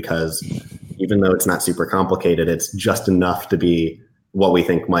love, because even though it's not super complicated, it's just enough to be what we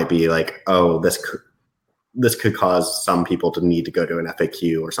think might be like, oh, this could cause some people to need to go to an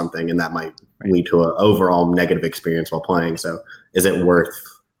FAQ or something, and that might lead to an overall negative experience while playing. So is it worth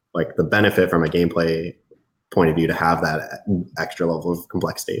like the benefit from a gameplay point of view to have that extra level of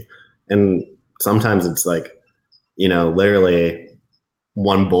complexity? And sometimes it's like, literally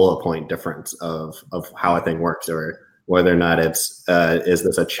one bullet point difference of how a thing works, or whether or not it's is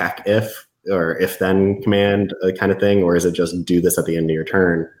this a check if or if then command kind of thing, or is it just do this at the end of your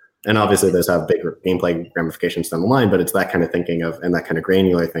turn? And obviously those have big gameplay ramifications down the line, but it's that kind of thinking and that kind of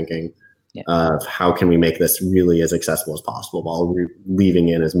granular thinking of how can we make this really as accessible as possible while leaving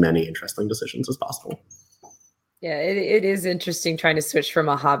in as many interesting decisions as possible. Yeah, it is interesting trying to switch from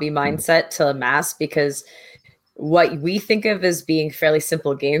a hobby mindset to a mass, because what we think of as being fairly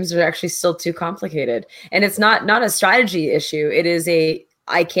simple games are actually still too complicated. And it's not a strategy issue. It is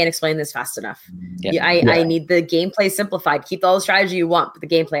I can't explain this fast enough. I need the gameplay simplified. Keep all the strategy you want, but the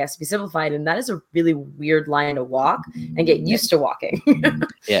gameplay has to be simplified. And that is a really weird line to walk and get used to walking.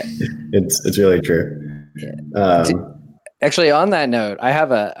 Yeah, it's really true. Yeah. Actually, on that note, I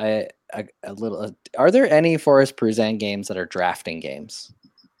have a little. Are there any Forest Pruzan games that are drafting games?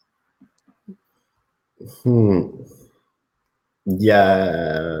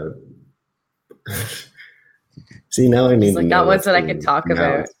 Yeah. See, now I need like not ones that I can talk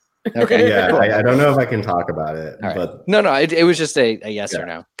about. Okay. Yeah, I don't know if I can talk about it, right. But no, it was just a yes or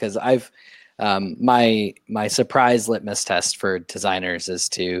no, because I've my surprise litmus test for designers is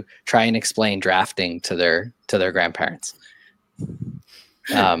to try and explain drafting to their grandparents.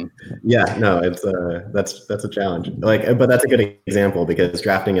 Yeah, no, it's that's a challenge. But that's a good example, because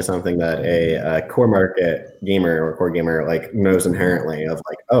drafting is something that a core market gamer or core gamer like knows inherently of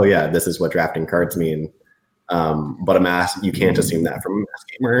like, oh yeah, this is what drafting cards mean. But a mass, you can't assume that from a mass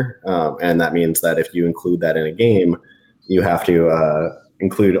gamer, and that means that if you include that in a game, you have to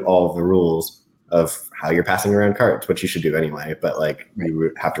include all of the rules of how you're passing around cards, which you should do anyway. But like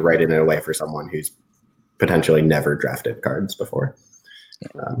you have to write it in a way for someone who's potentially never drafted cards before.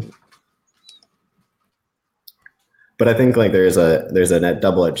 But I think like there's a net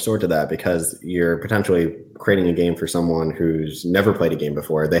double-edged sword to that, because you're potentially creating a game for someone who's never played a game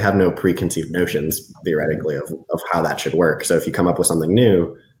before. They have no preconceived notions theoretically of how that should work. So if you come up with something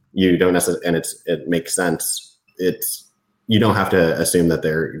new, you don't necessarily, and it makes sense. You don't have to assume that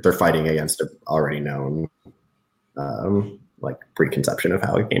they're fighting against an already known like preconception of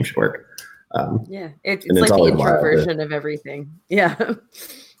how a game should work. It's like the intro version of everything. Yeah.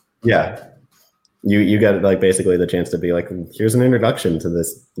 Yeah. You get like basically the chance to be like, here's an introduction to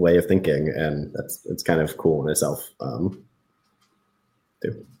this way of thinking, and it's kind of cool in itself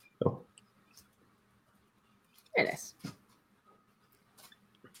too. So. Very nice.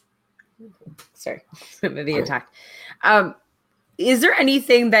 Sorry, maybe attacked. Is there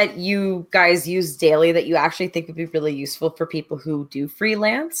anything that you guys use daily that you actually think would be really useful for people who do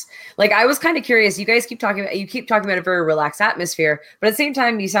freelance? Like, I was kind of curious. You guys keep talking about a very relaxed atmosphere, but at the same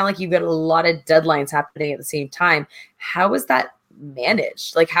time, you sound like you've got a lot of deadlines happening at the same time. How is that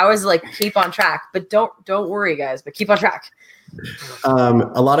managed? Like, how is it like keep on track? But don't worry, guys. But keep on track.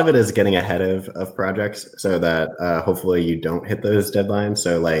 A lot of it is getting ahead of projects so that hopefully you don't hit those deadlines.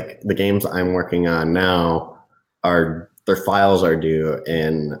 So like the games I'm working on now their files are due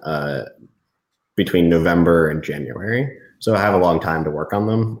in between November and January. So I have a long time to work on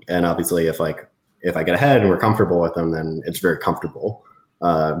them. And obviously if I get ahead and we're comfortable with them, then it's very comfortable.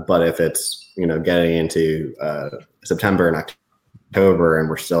 But if it's, getting into September and October and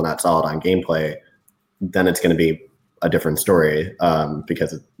we're still not solid on gameplay, then it's going to be a different story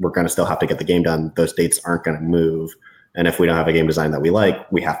because we're going to still have to get the game done. Those dates aren't going to move. And if we don't have a game design that we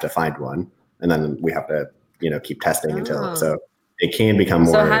like, we have to find one. And then we have to keep testing until, so it can become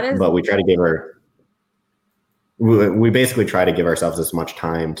more, but we try to we basically try to give ourselves as much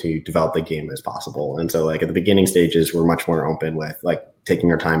time to develop the game as possible. And so like at the beginning stages, we're much more open with like taking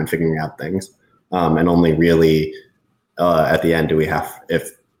our time and figuring out things. And only really at the end do we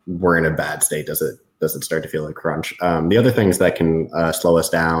if we're in a bad state, does it start to feel like crunch. The other things that can slow us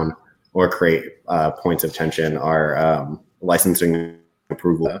down or create points of tension are licensing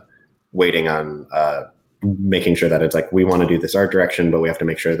approval, waiting on making sure that it's like, we want to do this art direction, but we have to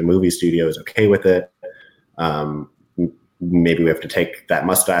make sure the movie studio is okay with it. Maybe we have to take that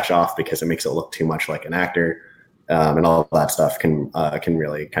mustache off because it makes it look too much like an actor. And all of that stuff can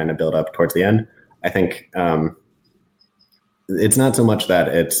really kind of build up towards the end. I think it's not so much that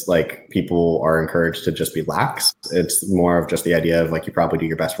it's like people are encouraged to just be lax. It's more of just the idea of like, you probably do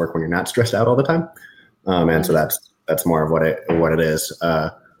your best work when you're not stressed out all the time. And so that's more of what it is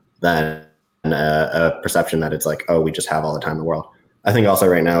than a perception that it's like, oh, we just have all the time in the world. I think also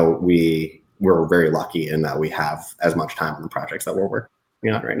right now we're very lucky in that we have as much time on the projects that we're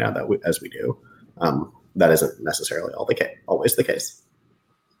working on right now as we do. That isn't necessarily always the case.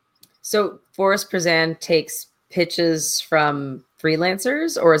 So Forest Prozan takes pitches from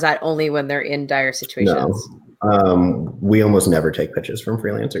freelancers, or is that only when they're in dire situations? No, we almost never take pitches from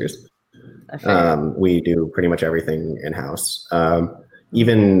freelancers. We do pretty much everything in-house.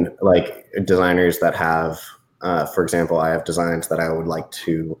 Even like designers that have, for example, I have designs that I would like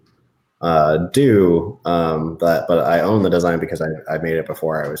to do, but I own the design because I made it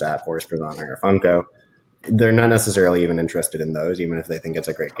before I was at Forest Prozan or Funko. They're not necessarily even interested in those, even if they think it's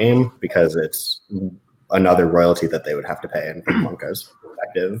a great game, because it's another royalty that they would have to pay. And from Funko's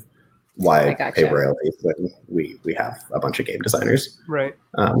perspective, why pay royalties when we have a bunch of game designers? Right.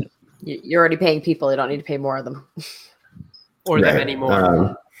 You're already paying people. You don't need to pay more of them. Or them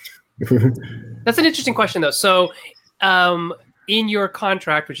anymore. That's an interesting question, though. So in your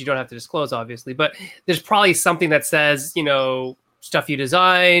contract, which you don't have to disclose, obviously, but there's probably something that says, stuff you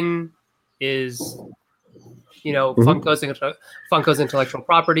design is, Funko's intellectual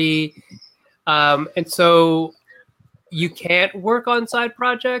property. And so you can't work on side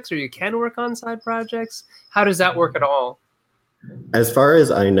projects, or you can work on side projects. How does that work at all? As far as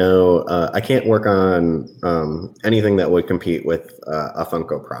I know, I can't work on anything that would compete with a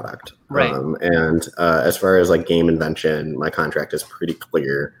Funko product. Right. And as far as like game invention, my contract is pretty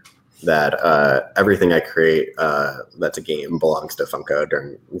clear that everything I create that's a game belongs to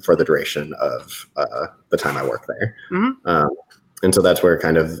Funko for the duration of the time I work there. Mm-hmm. And so that's where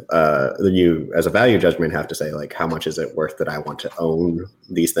kind of you, as a value judgment, have to say, like, how much is it worth that I want to own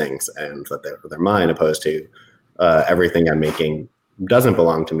these things and that they're mine, opposed to everything I'm making doesn't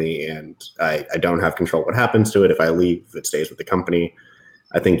belong to me, and I don't have control what happens to it. If I leave, it stays with the company.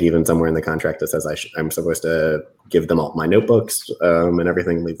 I think even somewhere in the contract it says I'm supposed to give them all my notebooks and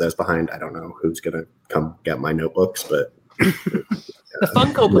everything, leave those behind. I don't know who's gonna come get my notebooks, but The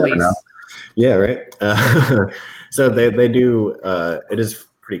Funko police. Yeah, right. So they do. It is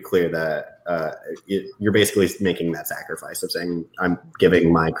pretty clear that you're basically making that sacrifice of saying I'm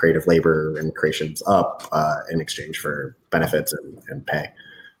giving my creative labor and creations up in exchange for benefits and pay.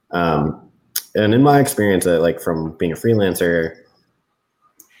 And in my experience, like from being a freelancer,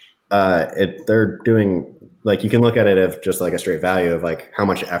 they're doing like you can look at it as just like a straight value of like how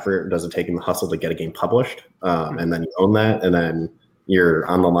much effort does it take in the hustle to get a game published, and then you own that, and then you're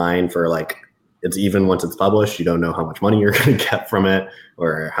on the line for like it's even once it's published, you don't know how much money you're going to get from it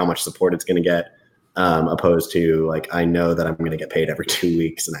or how much support it's going to get, opposed to like I know that I'm going to get paid every 2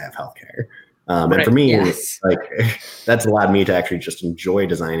 weeks and I have healthcare. And for me, like that's allowed me to actually just enjoy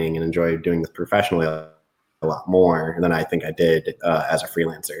designing and enjoy doing this professionally a lot more than I think I did as a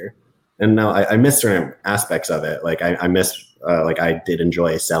freelancer. And now I miss certain aspects of it. Like I miss like I did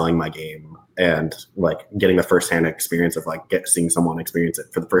enjoy selling my game and like getting the firsthand experience of like seeing someone experience it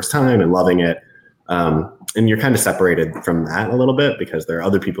for the first time and loving it. And you're kind of separated from that a little bit because there are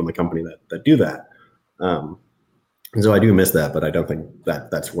other people in the company that do that. And so I do miss that, but I don't think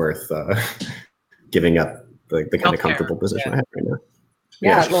that's worth giving up the kind of comfortable position I have right now.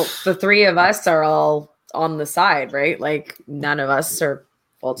 Yeah, well, the three of us are all on the side, right? Like none of us are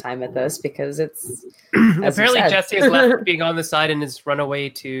full time at this because it's apparently Jesse has left being on the side and has run away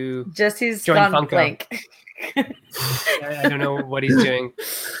to Jesse's join gone Funko. blank. I don't know what he's doing,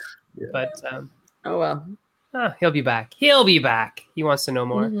 but oh well, he'll be back. He'll be back. He wants to know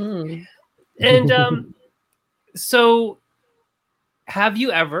more. Mm-hmm. And so have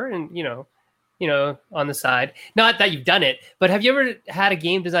you ever, and you know, on the side, not that you've done it, but have you ever had a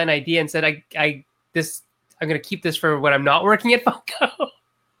game design idea and said, I'm going to keep this for when I'm not working at Funko?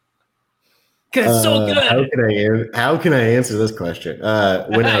 Because it's so good. How can I answer this question?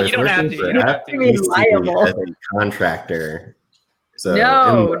 When I was working for liable as a contractor. So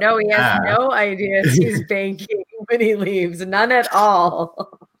no, he has no ideas. He's banking when he leaves. None at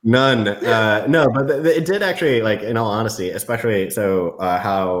all. None. No, but it did actually, like, in all honesty, especially so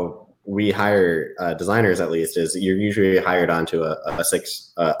how we hire designers, at least, is you're usually hired onto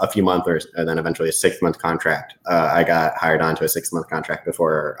a few months and then eventually a 6 month contract. I got hired onto a 6 month contract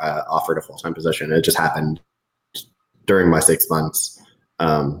before offered a full-time position. It just happened during my 6 months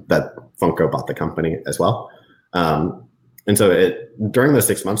that Funko bought the company as well. And so during those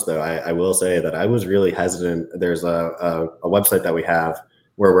 6 months, though, I will say that I was really hesitant. There's a website that we have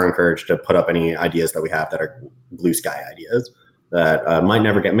where we're encouraged to put up any ideas that we have that are blue sky ideas that might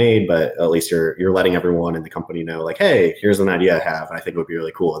never get made, but at least you're letting everyone in the company know, like, hey, here's an idea I have, and I think it would be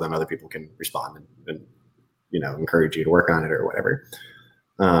really cool. And then other people can respond and encourage you to work on it or whatever.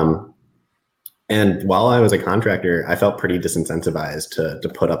 And while I was a contractor, I felt pretty disincentivized to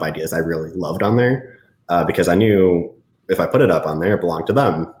put up ideas I really loved on there because I knew if I put it up on there, it belonged to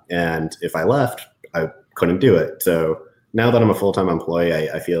them. And if I left, I couldn't do it. So now that I'm a full-time employee,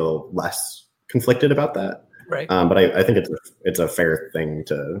 I feel less conflicted about that. Right. But I think it's a fair thing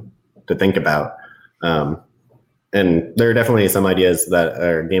to think about. And there are definitely some ideas that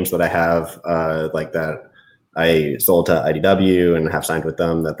are games that I have like that I sold to IDW and have signed with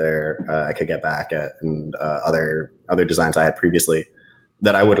them that I could get back at, and other designs I had previously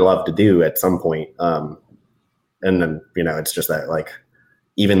that I would love to do at some point. And then, it's just that, like,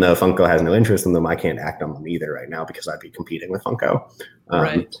 even though Funko has no interest in them, I can't act on them either right now because I'd be competing with Funko.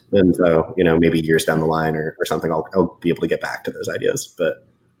 Right. And so, maybe years down the line or something, I'll be able to get back to those ideas. But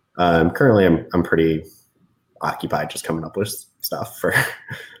currently I'm pretty occupied just coming up with stuff for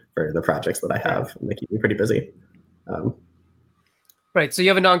the projects that I have, and they keep me pretty busy. Right. So you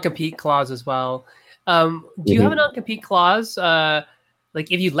have a non-compete clause as well. Do you have a non-compete clause? Like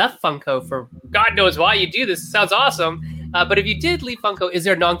if you left Funko for God knows why you do this, it sounds awesome. But if you did leave Funko, is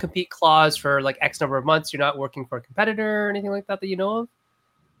there a non-compete clause for like X number of months? You're not working for a competitor or anything like that you know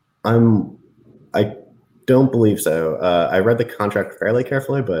of? I don't believe so. I read the contract fairly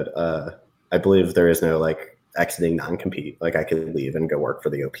carefully, but I believe there is no like exiting non-compete. Like I could leave and go work for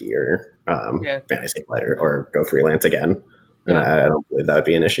the OP or Fantasy Flight or go freelance again. And I don't believe that would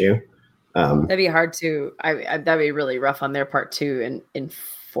be an issue. That'd be hard to. That'd be really rough on their part too, and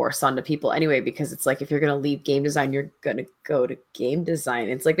enforce onto people anyway. Because it's like if you're gonna leave game design, you're gonna go to game design.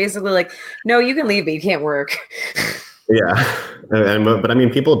 It's like basically like, no, you can leave, but you can't work. Yeah, but I mean,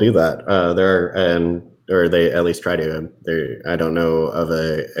 people do that. Or they at least try to. I don't know of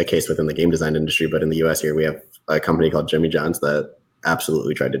a case within the game design industry, but in the U.S. here, we have a company called Jimmy John's that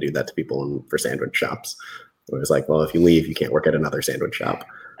absolutely tried to do that to people for sandwich shops. It was like, well, if you leave, you can't work at another sandwich shop.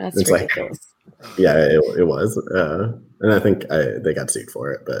 That's It's like, ridiculous. yeah, it was, and I think they got sued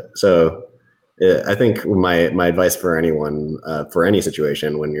for it. But so I think my advice for anyone for any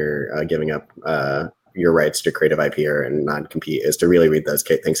situation when you're giving up your rights to creative IP or and non-compete is to really read those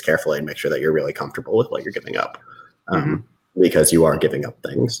things carefully and make sure that you're really comfortable with what you're giving up, because you are giving up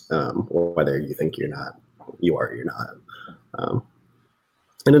things, whether you think you're not, you are, you're not,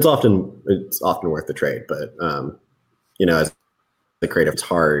 and it's often worth the trade. But as the creative, it's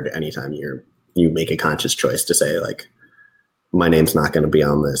hard anytime you make a conscious choice to say like, my name's not going to be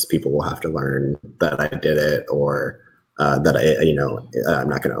on this. People will have to learn that I did it, or that I'm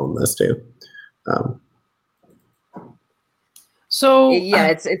not going to own this too. So yeah,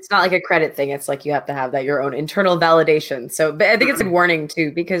 it's not like a credit thing. It's like you have to have that your own internal validation. So, but I think it's a warning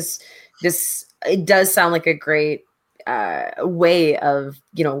too, because it does sound like a great way of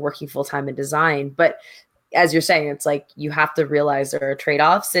working full time in design, but as you're saying, it's like you have to realize there are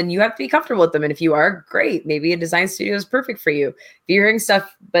trade-offs and you have to be comfortable with them. And if you are, great, maybe a design studio is perfect for you. If you're hearing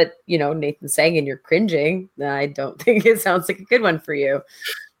stuff, but Nathan's saying and you're cringing, then I don't think it sounds like a good one for you.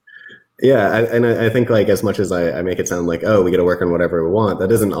 Yeah, I think like as much as I make it sound like, oh, we get to work on whatever we want,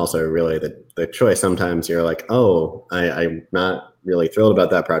 that isn't also really the choice. Sometimes you're like, oh, I'm not really thrilled about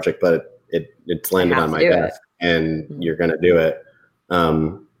that project, but it's landed on my desk, and you're going to do it.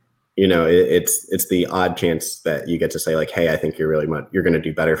 It's the odd chance that you get to say like, hey, I think you're going to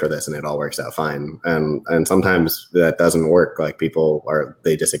do better for this, and it all works out fine. And sometimes that doesn't work. Like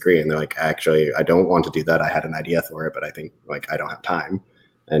they disagree, and they're like, actually, I don't want to do that. I had an idea for it, but I think like I don't have time,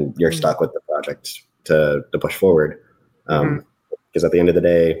 and you're stuck with the project to push forward. Because at the end of the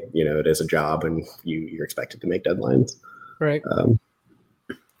day, it is a job, and you're expected to make deadlines. Right.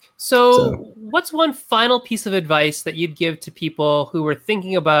 So what's one final piece of advice that you'd give to people who were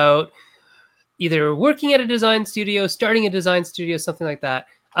thinking about either working at a design studio, starting a design studio, something like that,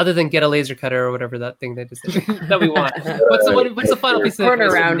 other than get a laser cutter or whatever that thing they just that we want? What's the final piece of advice?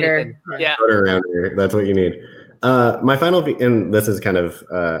 Corner rounder. Yeah. Corner rounder. That's what you need. My final, and this is kind of,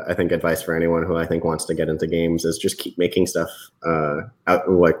 I think, advice for anyone who I think wants to get into games, is just keep making stuff.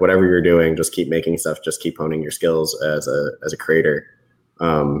 Like whatever you're doing, just keep making stuff. Just keep honing your skills as a creator.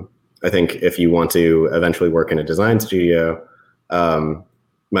 I think if you want to eventually work in a design studio,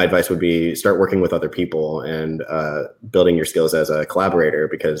 my advice would be start working with other people and building your skills as a collaborator,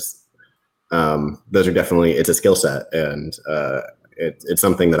 because those are definitely, it's a skill set, and it's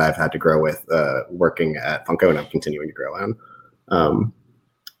something that I've had to grow with working at Funko, and I'm continuing to grow on.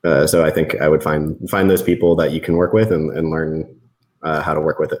 So I think I would find those people that you can work with and learn how to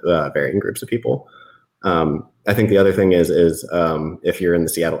work with varying groups of people. I think the other thing is if you're in the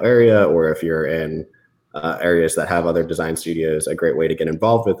Seattle area, or if you're in areas that have other design studios, a great way to get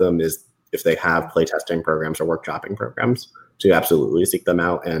involved with them is if they have playtesting programs or workshopping programs, to absolutely seek them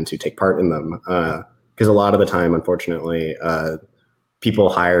out and to take part in them. Because a lot of the time, unfortunately, people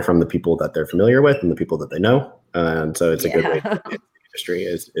hire from the people that they're familiar with and the people that they know. And so it's a good way to get into the industry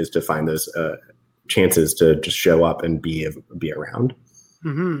is to find those chances to just show up and be around.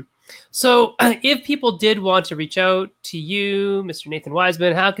 Mm-hmm. So if people did want to reach out to you, Mr. Nathan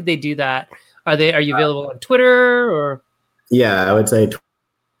Wiseman, how could they do that? Are you available on Twitter or? Yeah, I would say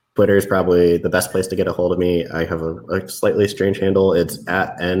Twitter is probably the best place to get a hold of me. I have a slightly strange handle. It's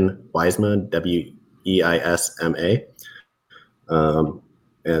at @nwiesma, WEISMA.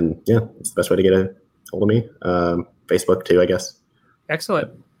 And yeah, it's the best way to get a hold of me. Facebook too, I guess.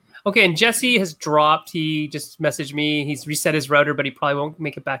 Excellent. Okay, and Jesse has dropped. He just messaged me. He's reset his router, but he probably won't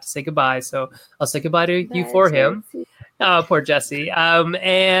make it back to say goodbye. So I'll say goodbye to you for him. Oh, poor Jesse.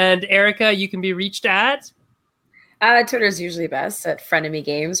 And Erica, you can be reached at? Twitter is usually best, at Frenemy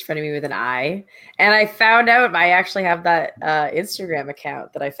Games, Frenemy with an I. And I found out I actually have that Instagram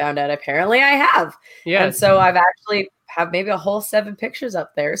account that I found out apparently I have. Yeah. And so I've actually have maybe a whole 7 pictures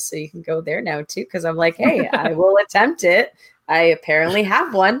up there. So you can go there now too, because I'm like, hey, I will attempt it. I apparently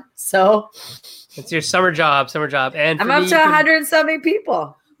have one. So it's your summer job. And I'm up to 100 and something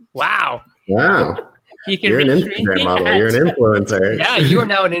people. Wow. You're an Instagram model. You're an influencer. Yeah, you are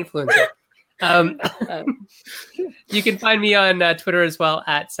now an influencer. You can find me on Twitter as well,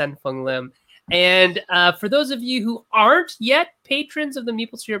 at Senfeng Lim. And for those of you who aren't yet patrons of the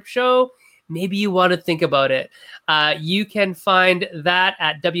Meeple Syrup Show, maybe you want to think about it. You can find that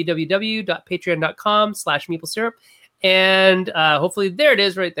at www.patreon.com/meeplesyrup. And hopefully there it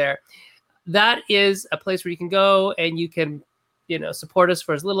is right there. That is a place where you can go and you can, support us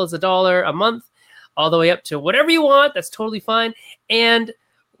for as little as $1 a month, all the way up to whatever you want. That's totally fine. And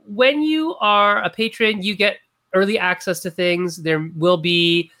when you are a patron, you get early access to things. There will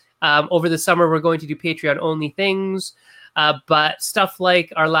be Over the summer, we're going to do Patreon only things, but stuff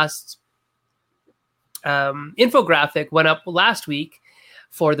like our last infographic went up last week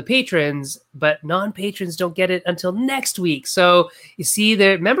for the patrons, but non-patrons don't get it until next week. So you see,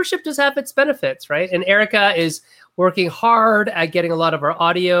 the membership does have its benefits, right? And Erica is working hard at getting a lot of our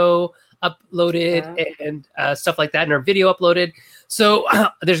audio uploaded and stuff like that, and our video uploaded. So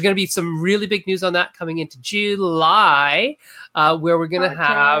there's going to be some really big news on that coming into July, where we're going to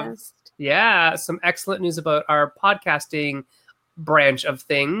have some excellent news about our podcasting branch of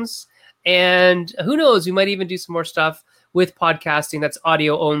things. And who knows, we might even do some more stuff with podcasting that's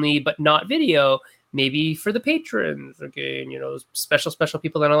audio only, but not video, maybe for the patrons, again, special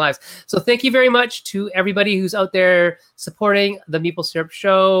people in our lives. So thank you very much to everybody who's out there supporting the Maple Syrup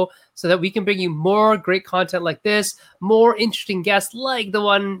Show so that we can bring you more great content like this, more interesting guests like the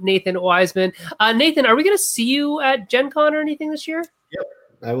one Nathan Wiseman. Nathan, are we going to see you at Gen Con or anything this year? Yep,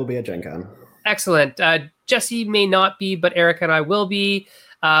 I will be at Gen Con. Excellent. Jesse may not be, but Erica and I will be.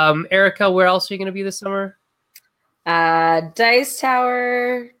 Erica, where else are you going to be this summer? Dice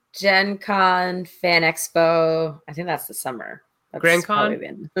Tower, Gen Con, Fan Expo. I think that's the summer. That's Grand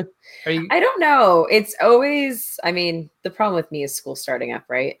Con? I don't know. It's always, the problem with me is school starting up,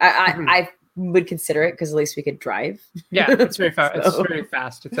 right? I would consider it because at least we could drive. Yeah, it's very fast. It's very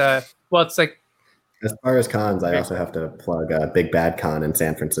fast. It's like, as far as cons, I also have to plug Big Bad Con in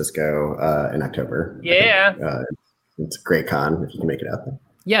San Francisco in October. Yeah. It's a great con if you can make it out there.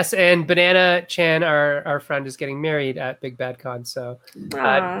 Yes, and Banana Chan, our friend, is getting married at Big Bad Con. So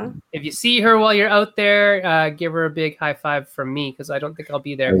if you see her while you're out there, give her a big high five from me, because I don't think I'll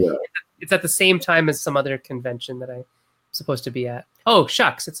be there. It's at the same time as some other convention that I'm supposed to be at. Oh,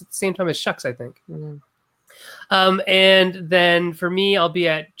 Shucks. It's at the same time as Shucks, I think. Mm-hmm. And then for me, I'll be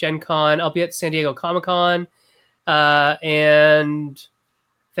at Gen Con. I'll be at San Diego Comic-Con and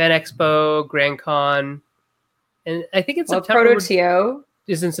Fan Expo, Grand Con. And I think in September. Proto-TO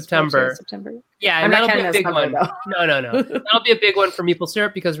is in September. Yeah, and that'll be a big one. No. That'll be a big one for Maple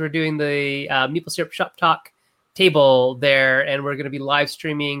Syrup because we're doing the Maple Syrup Shop Talk table there, and we're going to be live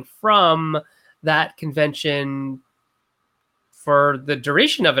streaming from that convention for the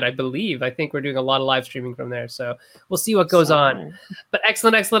duration of it, I believe. I think we're doing a lot of live streaming from there, so we'll see what goes on. But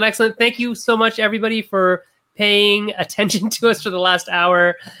excellent. Thank you so much, everybody, for paying attention to us for the last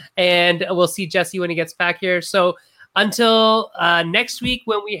hour, and we'll see Jesse when he gets back here. So until next week,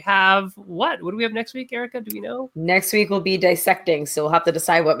 when we have what do we have next week, Erica? Do we know? Next week will be dissecting, so we'll have to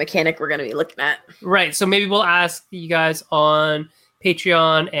decide what mechanic we're going to be looking at. Right. So maybe we'll ask you guys on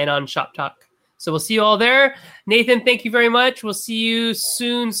Patreon and on Shop Talk. So we'll see you all there. Nathan, thank you very much. We'll see you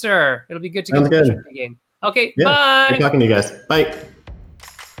soon, sir. It'll be good to get to again. Okay. Yeah, bye. Good talking to you guys. Bye.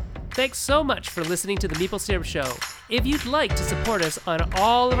 Thanks so much for listening to the Maple Syrup Show. If you'd like to support us on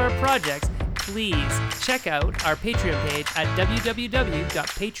all of our projects, please check out our Patreon page at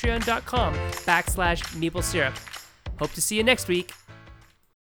www.patreon.com/maplesyrup. Hope to see you next week.